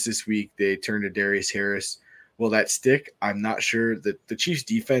obvious this week they turned to Darius Harris. Will that stick? I'm not sure. That the Chiefs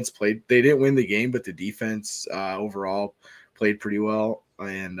defense played. They didn't win the game, but the defense overall played pretty well.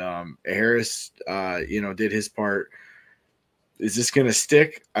 And Harris, did his part. Is this going to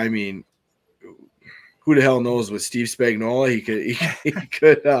stick? I mean, who the hell knows with Steve Spagnuolo? He could,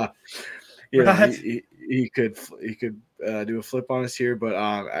 he could do a flip on us here. But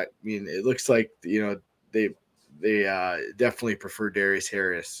I mean, it looks like they definitely prefer Darius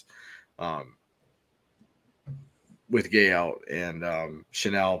Harris with Gay out, and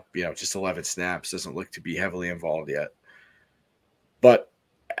Chanel, just 11 snaps, doesn't look to be heavily involved yet. But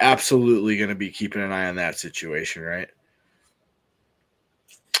absolutely going to be keeping an eye on that situation, right?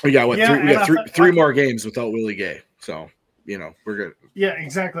 We got three more games without Willie Gay, so we're good. Yeah,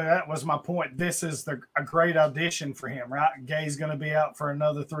 exactly. That was my point. This is a great audition for him, right? Gay's going to be out for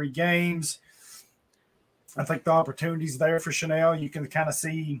another 3 games. I think the opportunity's there for Chanel. You can kind of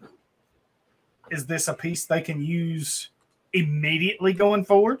see, is this a piece they can use immediately going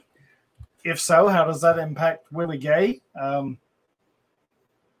forward? If so, how does that impact Willie Gay?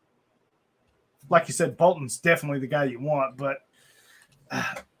 like you said, Bolton's definitely the guy you want, but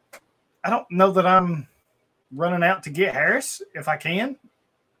I don't know that I'm running out to get Harris if I can.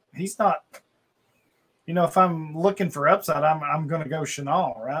 He's not, if I'm looking for upside, I'm going to go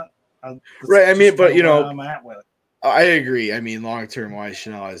Chenal, right? Right. I mean, but I'm at with it. I agree. I mean, long term wise,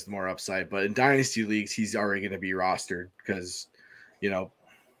 Chenal has more upside, but in dynasty leagues, he's already going to be rostered because, in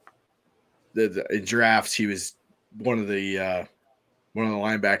drafts he was one of the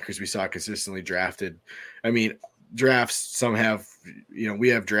linebackers we saw consistently drafted. I mean, drafts, some have, we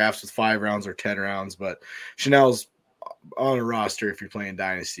have drafts with 5 rounds or 10 rounds, but Chenal's on a roster if you're playing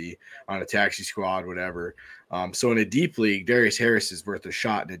dynasty, on a taxi squad, whatever. So in a deep league, Darius Harris is worth a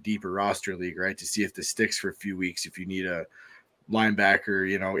shot in a deeper roster league, right? To see if this sticks for a few weeks. If you need a linebacker,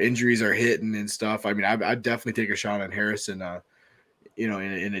 injuries are hitting and stuff. I mean, I'd definitely take a shot on Harris in a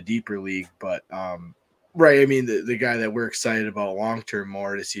deeper league, but right. I mean, the guy that we're excited about long-term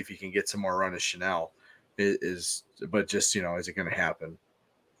more to see if he can get some more run is Chenal but just, is it going to happen?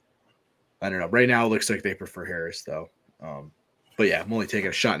 I don't know. Right now it looks like they prefer Harris though. But yeah, I'm only taking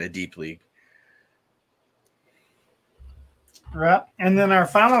a shot in a deep league. Right. And then our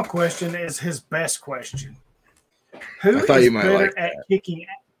final question is his best question. Who is better at kicking?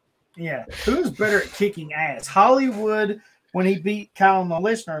 Yeah. Who's better at kicking ass? Hollywood when he beat Kyle in the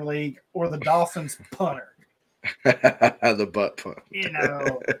listener league, or the Dolphins punter? The butt punt.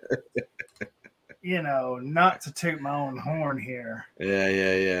 Not to toot my own horn here.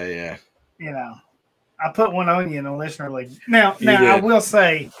 Yeah. I put one on you in the listener league. Now I will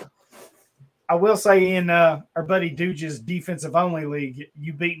say in our buddy Dooge's defensive only league,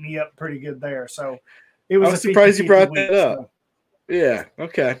 you beat me up pretty good there. So it was. I was surprised you brought that up. So. Yeah.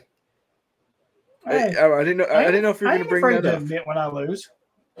 Okay. Hey, I didn't know. I didn't know if you were going to bring that up. Admit when I lose.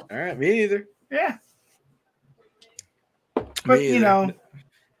 All right, me either. Yeah. But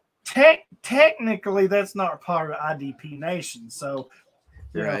technically that's not part of IDP Nation. So,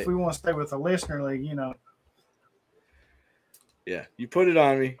 if we want to stay with the listener league, Yeah, you put it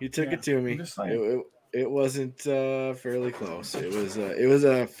on me. You took it to me. It wasn't fairly close. It was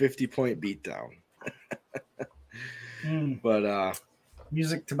a 50-point beatdown. But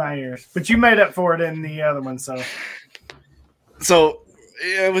music to my ears. But you made up for it in the other one, so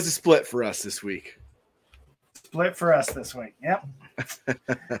yeah, it was a split for us this week. Yep.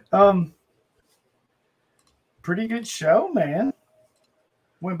 Pretty good show, man.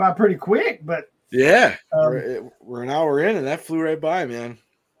 Went by pretty quick, but yeah, we're an hour in, and that flew right by, man.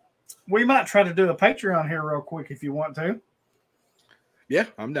 We might try to do a Patreon here real quick if you want to. Yeah,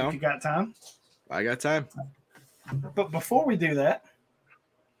 I'm down. If you got time? I got time. But before we do that,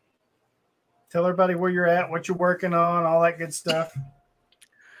 tell everybody where you're at, what you're working on, all that good stuff.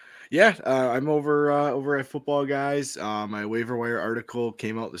 Yeah, I'm over at Football Guys. My waiver wire article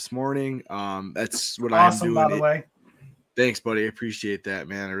came out this morning. That's what I'm doing. Awesome, by the way. Thanks, buddy. I appreciate that,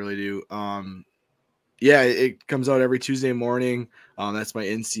 man. I really do. Yeah, it comes out every Tuesday morning. That's my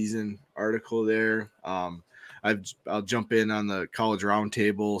in-season article there. I'll jump in on the college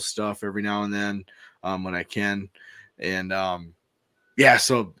roundtable stuff every now and then when I can, and yeah,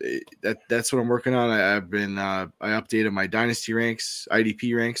 so that's what I'm working on. I updated my dynasty ranks,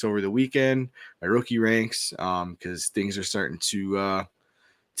 IDP ranks over the weekend, my rookie ranks, because things are starting to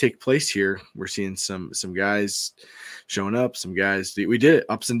take place here. We're seeing some guys showing up, some guys. We did it,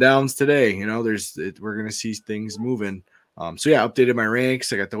 ups and downs today. We're gonna see things moving. So yeah, updated my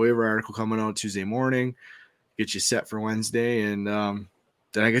ranks. I got the waiver article coming out Tuesday morning. Get you set for Wednesday, and then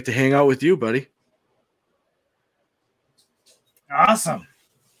I get to hang out with you, buddy. Awesome.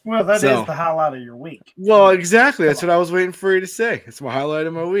 Well, that is the highlight of your week. Well, exactly. That's what I was waiting for you to say. It's my highlight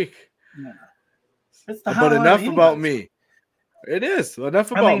of my week. No. It's the highlight. But enough about me. It is.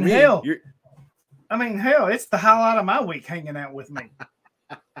 Enough about me. Hell, it's the highlight of my week hanging out with me.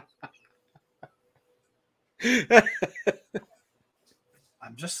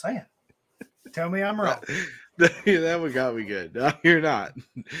 I'm just saying. Tell me I'm wrong. That one got me good. No, you're not.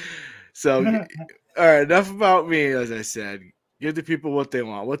 So, all right, enough about me, as I said. Give the people what they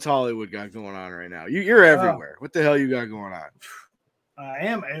want. What's Hollywood got going on right now? You're everywhere. What the hell you got going on? I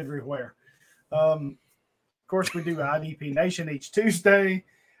am everywhere. Of course, we do IDP Nation each Tuesday.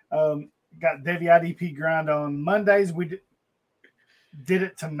 Got Devi IDP grind on Mondays. We did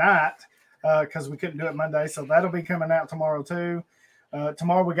it tonight because we couldn't do it Monday, so that'll be coming out tomorrow too.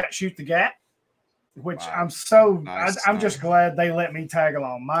 Tomorrow we got Shoot the Gap, which wow. I'm just glad they let me tag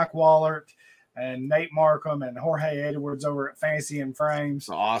along. Mike Wallert and Nate Markham and Jorge Edwards over at Fantasy and Frames. It's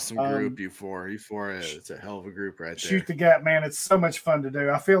an awesome group, you four. It's a hell of a group right there. Shoot the Gap, man. It's so much fun to do.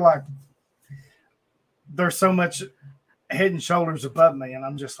 I feel like there's so much head and shoulders above me, and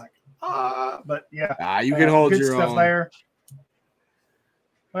I'm just like, But yeah, you can hold good your stuff own. there.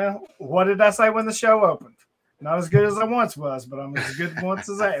 Well, what did I say when the show opened? Not as good as I once was, but I'm as good once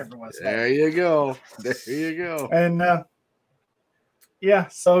as I ever was. There you go. There you go. And yeah,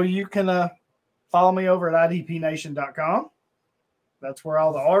 so you can follow me over at idpnation.com. That's where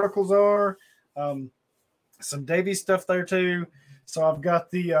all the articles are. Some Davey stuff there too. So I've got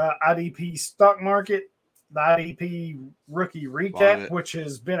the IDP stock market, the IDP rookie recap, which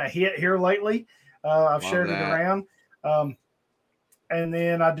has been a hit here lately. I've shared it around. And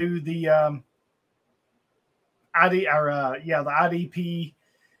then I do the the IDP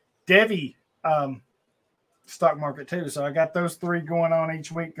Devi stock market too. So I got those 3 going on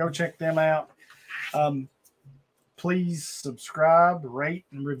each week. Go check them out. Please subscribe, rate,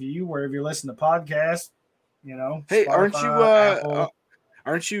 and review wherever you listen to podcasts. You know, hey, Spotify,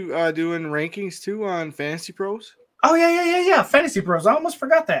 aren't you doing rankings too on Fantasy Pros? Oh yeah. Fantasy Pros. I almost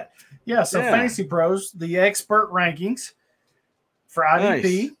forgot that. Yeah, so Fantasy Pros, the expert rankings for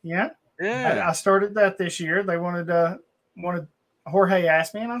IDP. Nice. Yeah. I started that this year. They wanted Jorge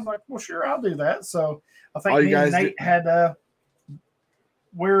asked me, and I was like, well, sure, I'll do that. So I think me and Nate had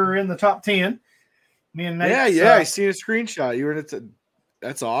we're in the top 10. Me and Nate. Yeah. I seen a screenshot. You were in it.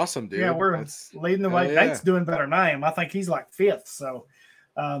 That's awesome, dude. Yeah, we're leading the way. Nate's doing better than I am. I think he's like 5th. So,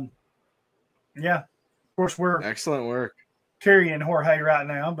 yeah. Of course, we're excellent work carrying Jorge right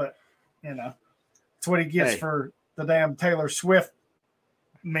now, but you know, it's what he gets for the damn Taylor Swift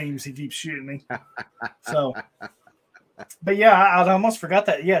memes he keeps shooting me. So, but yeah, I'd almost forgot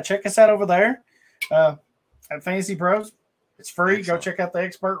that. Yeah, check us out over there at Fantasy Pros. It's free. Excellent. Go check out the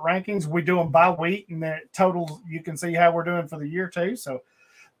expert rankings. We do them by week, and then total you can see how we're doing for the year too. So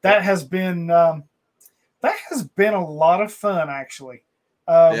that has been a lot of fun actually.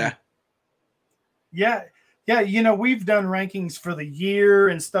 Yeah. You know, we've done rankings for the year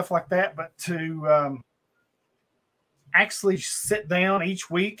and stuff like that, but to actually sit down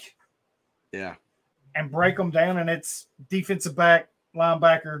each week, and break them down, and it's defensive back,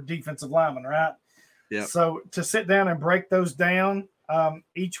 linebacker, defensive lineman, right? Yeah. So to sit down and break those down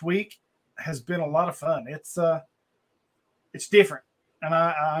each week has been a lot of fun. It's different, and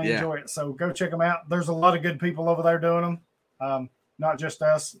I enjoy it. So go check them out. There's a lot of good people over there doing them. Not just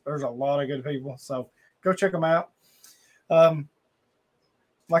us. There's a lot of good people. So go check them out.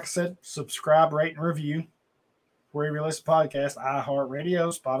 Like I said, subscribe, rate, and review wherever you listen to podcasts: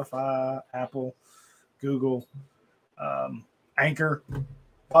 iHeartRadio, Spotify, Apple, Google, Anchor,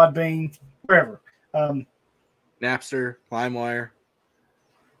 Podbean, wherever. Napster, LimeWire.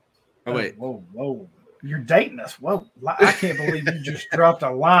 Oh wait, whoa! You're dating us. Whoa! I can't believe you just dropped a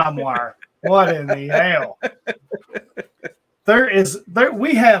LimeWire. What in the hell?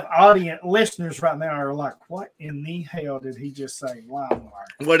 We have listeners right now are like, what in the hell did he just say? LimeWire.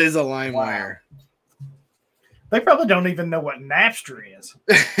 What is a LimeWire? Wow. They probably don't even know what Napster is.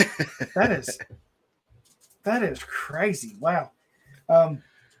 That is crazy. Wow.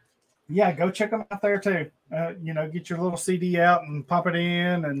 Yeah, go check them out there too. You know, get your little CD out and pop it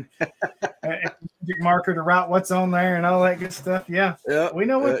in, and magic marker to write what's on there and all that good stuff. Yeah, we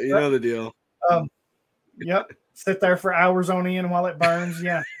know what you know the deal. Yep, sit there for hours on end while it burns.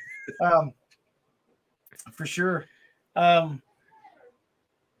 Yeah, for sure. Go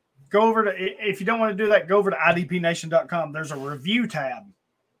over to, if you don't want to do that, go over to idpnation.com. There's a review tab.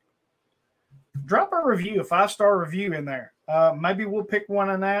 Drop a review, a 5-star review in there. Maybe we'll pick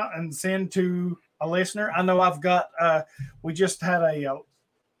one out and send to a listener. I know I've got. We just had a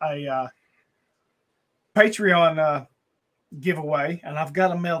Patreon giveaway, and I've got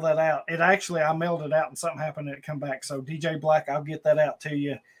to mail that out. I mailed it out, and something happened, and it come back. So DJ Black, I'll get that out to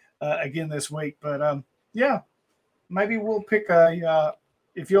you again this week. But yeah, maybe we'll pick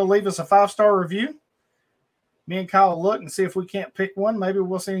if you'll leave us a 5-star review. Me and Kyle will look and see if we can't pick one. Maybe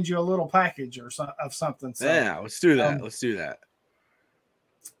we'll send you a little package of something. So, yeah, let's do that. Let's do that.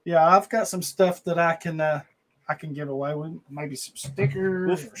 Yeah, I've got some stuff that I can give away. Maybe some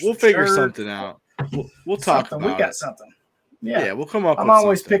stickers. We'll figure something out. We'll talk about it. We got something. Yeah, we'll come up. I'm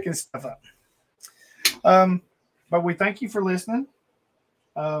always picking stuff up. But we thank you for listening.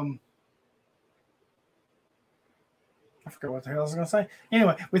 I forgot what the hell I was going to say.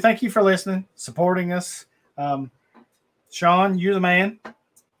 Anyway, we thank you for listening, supporting us. Sean, you're the man.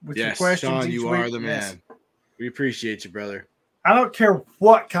 With your questions, Sean, you are the man. Yes. We appreciate you, brother. I don't care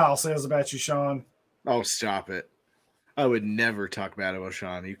what Kyle says about you, Sean. Oh, stop it. I would never talk bad about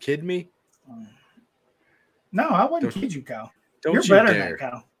Sean. Are you kidding me? No, I wouldn't kid you, Kyle. You're better than that,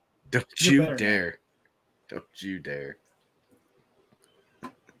 Kyle. Don't you dare. Don't you dare.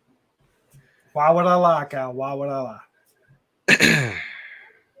 Why would I lie, Kyle? Why would I lie?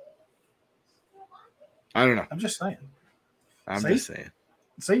 I don't know. I'm just saying. I'm See? just saying.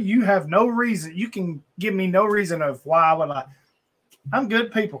 See, you have no reason. You can give me no reason of why would I. I'm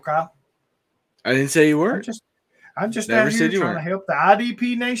good people, Kyle. I didn't say you weren't. I'm just Never out here said you trying to weren't. help the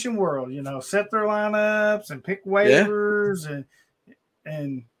IDP Nation world. Set their lineups and pick waivers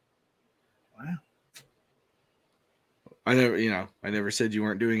and wow. I never said you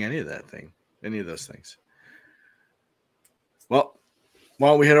weren't doing any of those things. Well, why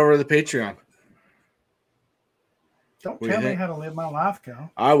don't we head over to the Patreon? Don't What do tell you me think? how to live my life,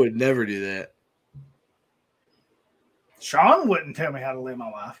 Kyle. I would never do that. Sean wouldn't tell me how to live my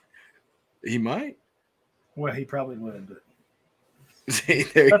life. He might. Well, he probably would, but See,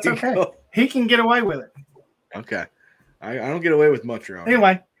 there that's you okay. go. He can get away with it. Okay. I don't get away with much around.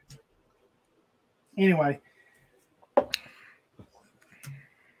 Anyway,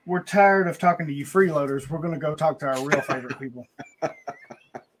 we're tired of talking to you freeloaders. We're going to go talk to our real favorite people.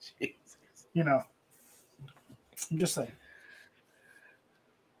 Jesus. I'm just saying.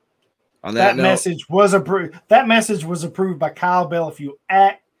 On That note, message was approved. That message was approved by Kyle Bellefield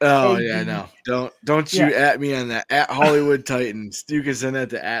at. Oh KD. yeah, no. Don't you at me on that at Hollywood Titans. You can send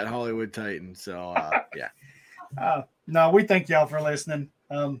that to at Hollywood Titans. So yeah. No, we thank y'all for listening.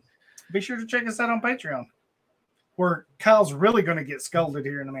 Be sure to check us out on Patreon, where Kyle's really going to get scolded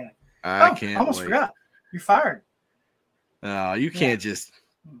here in a minute. I can't almost wait. forgot. You're fired. You can't just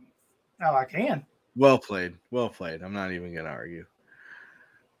Oh, I can. well played. Well played. I'm not even gonna argue.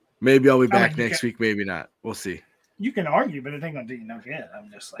 Maybe I'll be back you next week, maybe not. We'll see. You can argue, but it ain't going to do you no good.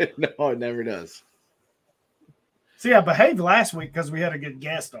 I'm just like, No, it never does. see, I behaved last week because we had a good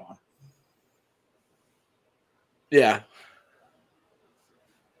guest on. Yeah.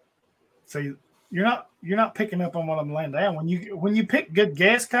 So you're not picking up on what I'm laying down. When you pick good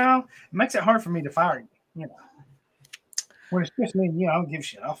guests, Kyle, it makes it hard for me to fire you. When it's just me and you, I don't give a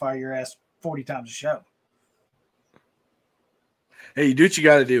shit. I'll fire your ass 40 times a show. Hey, you do what you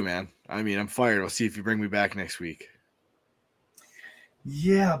got to do, man. I mean, I'm fired. I'll see if you bring me back next week.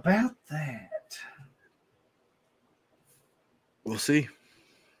 Yeah, about that. We'll see.